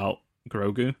worry about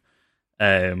Grogu.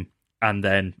 And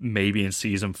then maybe in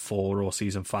season 4 or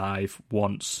season 5,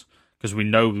 once, because we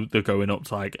know they're going up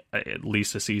to like at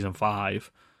least a season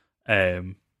 5.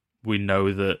 We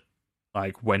know that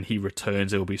like when he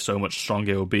returns, it will be so much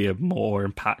stronger. It will be a more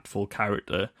impactful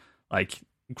character. Like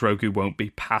Grogu won't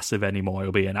be passive anymore.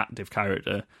 He'll be an active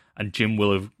character, and Jim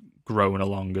will have grown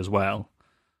along as well.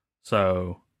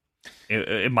 So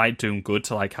it might do him good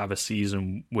to like have a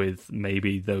season with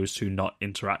maybe those two not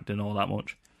interacting all that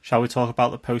much. Shall we talk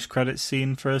about the post-credits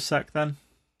scene for a sec then?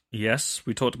 Yes,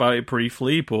 we talked about it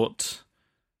briefly, but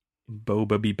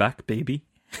Boba be back, baby.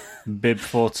 Bib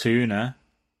Fortuna.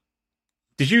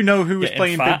 Did you know who was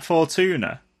playing Bib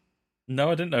Fortuna? No,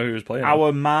 I didn't know who was playing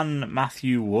Our man,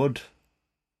 Matthew Wood.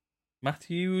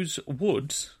 Matthews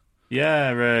Wood?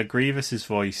 Yeah, Grievous's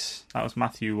voice. That was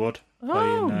Matthew Wood.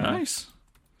 Nice.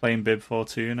 Playing Bib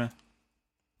Fortuna.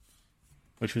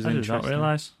 Which was interesting. I did not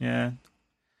realise. Yeah.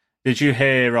 Did you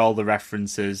hear all the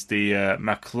references? The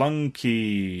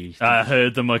McClunky. I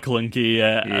heard the McClunky.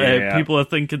 Yeah. People are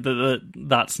thinking that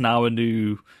that's now a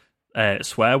new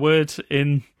swear word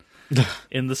in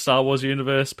the Star Wars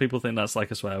universe. People think that's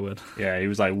like a swear word. Yeah, he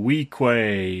was like,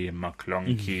 Weequay,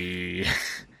 McClunky.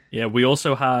 Yeah, we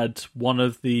also had one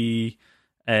of the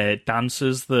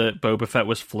dancers that Boba Fett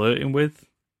was flirting with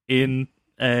in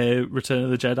Return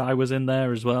of the Jedi was in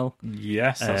there as well.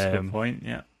 Yes, that's a good point,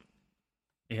 yeah.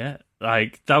 Yeah,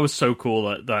 like, that was so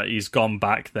cool that he's gone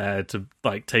back there to,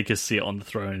 like, take his seat on the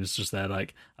throne. It's just there,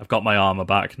 like, I've got my armor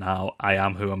back now. I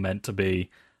am who I'm meant to be.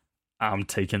 I'm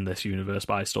taking this universe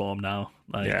by storm now.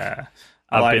 Like, yeah.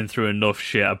 I've been through enough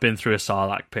shit. I've been through a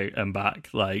Sarlacc pit and back.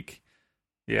 Like,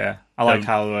 yeah. I like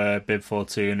how Bib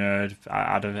Fortuna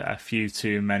had a few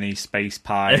too many space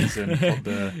pies and put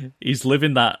the... He's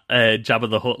living that Jabba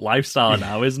the Hutt lifestyle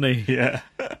now, isn't he? Yeah.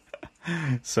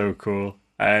 So cool.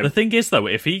 The thing is, though,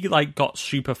 if he like got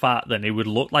super fat, then he would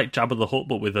look like Jabba the Hutt,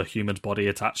 but with a human's body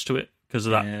attached to it because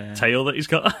of that tail that he's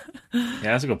got. Yeah,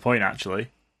 that's a good point, actually.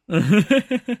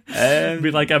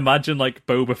 Be like, imagine like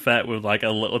Boba Fett with like a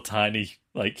little tiny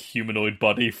like humanoid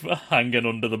body hanging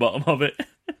under the bottom of it.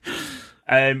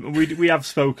 We have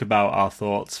spoke about our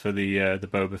thoughts for the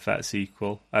Boba Fett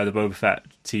sequel, the Boba Fett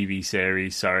TV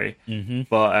series. Sorry,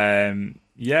 but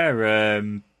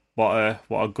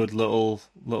what a good little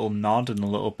nod and a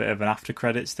little bit of an after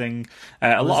credits thing.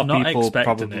 A lot of people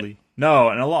probably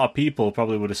and a lot of people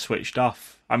probably would have switched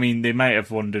off. I mean, they might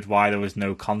have wondered why there was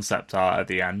no concept art at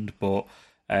the end, but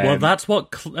well, that's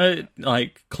what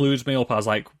clued me up. I was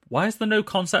like, why is there no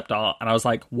concept art? And I was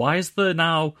like, why is there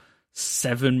now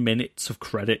 7 minutes of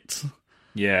credits?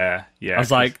 Yeah. I was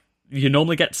like, you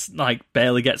normally get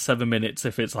barely get 7 minutes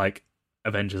if it's like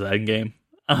Avengers Endgame.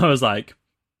 And I was like,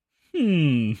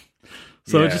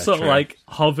 So I just sort of like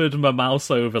hovered my mouse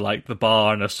over like the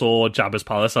bar and I saw Jabba's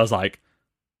palace. I was like,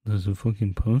 there's a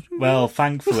fucking poster. Well,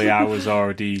 thankfully I was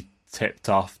already tipped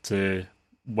off to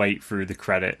wait through the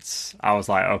credits. I was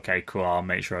like, okay, cool, I'll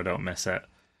make sure I don't miss it.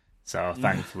 So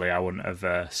thankfully I wouldn't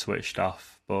have switched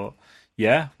off. But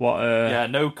yeah,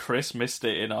 no, Chris missed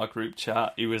it in our group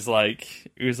chat. He was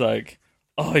like,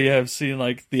 oh yeah, I've seen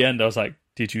like the end. I was like,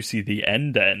 did you see the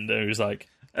end? And he was like,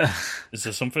 is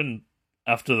there something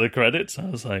after the credits? I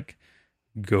was like,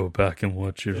 go back and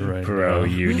watch it right Bro,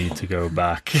 now. you need to go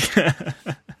back.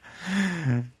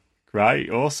 Right,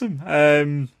 awesome.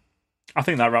 I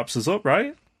think that wraps us up,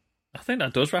 right? I think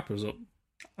that does wrap us up.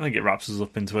 I think it wraps us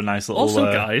up into a nice little Also,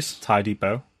 guys, tidy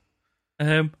bow.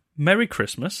 Merry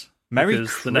Christmas. Merry because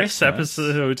Christmas. The next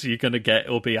episode you're going to get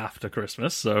will be after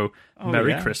Christmas, so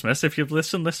Merry Christmas. If you've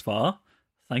listened this far,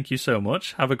 thank you so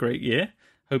much. Have a great year.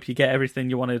 Hope you get everything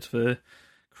you wanted for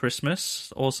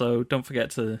Christmas. Also, don't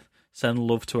forget to send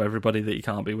love to everybody that you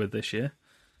can't be with this year.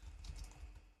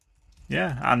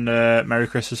 Yeah, and Merry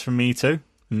Christmas from me too.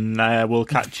 And we'll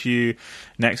catch you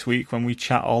next week when we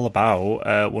chat all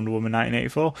about Wonder Woman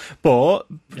 1984. But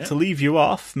to leave you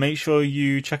off, make sure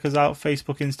you check us out,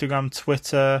 Facebook, Instagram,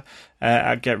 Twitter,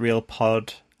 at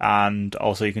GetRealPod. And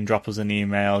also you can drop us an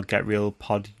email,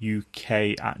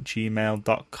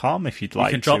 getrealpoduk@gmail.com if you'd like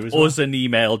to. You can drop us an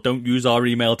email. Don't use our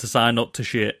email to sign up to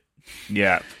shit.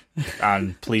 Yeah,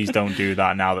 and please don't do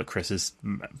that now that Chris has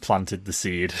planted the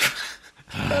seed.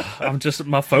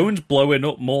 My phone's blowing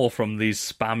up more from these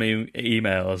spammy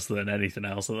emails than anything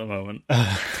else at the moment.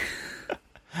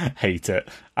 Hate it.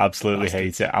 Absolutely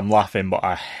hate it. I'm laughing, but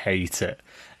I hate it.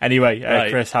 Anyway,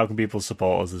 right. Chris, how can people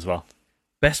support us as well?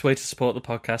 Best way to support the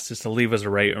podcast is to leave us a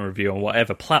rate and review on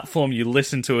whatever platform you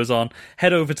listen to us on.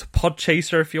 Head over to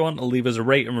Podchaser if you want to leave us a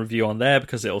rate and review on there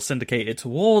because it'll syndicate it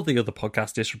to all the other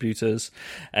podcast distributors.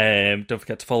 Don't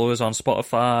forget to follow us on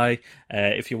Spotify.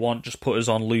 If you want, just put us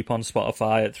on loop on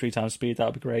Spotify at 3 times speed. That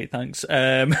would be great. Thanks.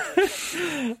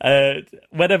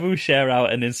 Whenever we share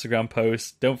out an Instagram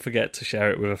post, don't forget to share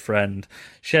it with a friend.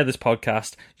 Share this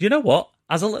podcast. You know what?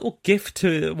 As a little gift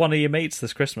to one of your mates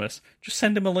this Christmas, just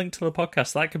send him a link to the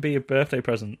podcast. That could be a birthday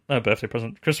present.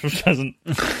 Christmas present.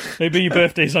 Maybe your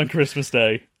birthday's on Christmas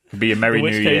Day. Could be a Merry New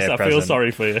Year present. In which case, I feel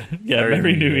sorry for you. Yeah,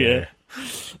 Merry New Year.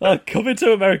 Coming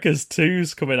to America's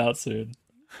 2's coming out soon.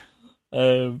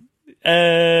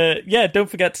 Don't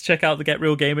forget to check out the Get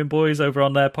Real Gaming Boys over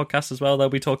on their podcast as well. They'll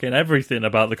be talking everything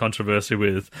about the controversy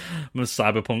with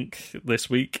Cyberpunk this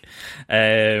week.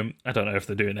 I don't know if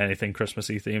they're doing anything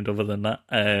Christmassy themed other than that.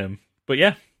 But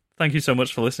yeah, thank you so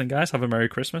much for listening, guys. Have a Merry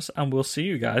Christmas, and we'll see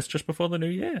you guys just before the new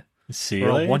year. See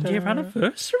you later. 1 year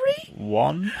anniversary.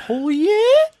 1 whole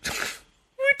year.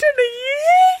 We've done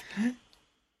a year.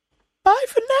 Bye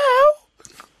for now.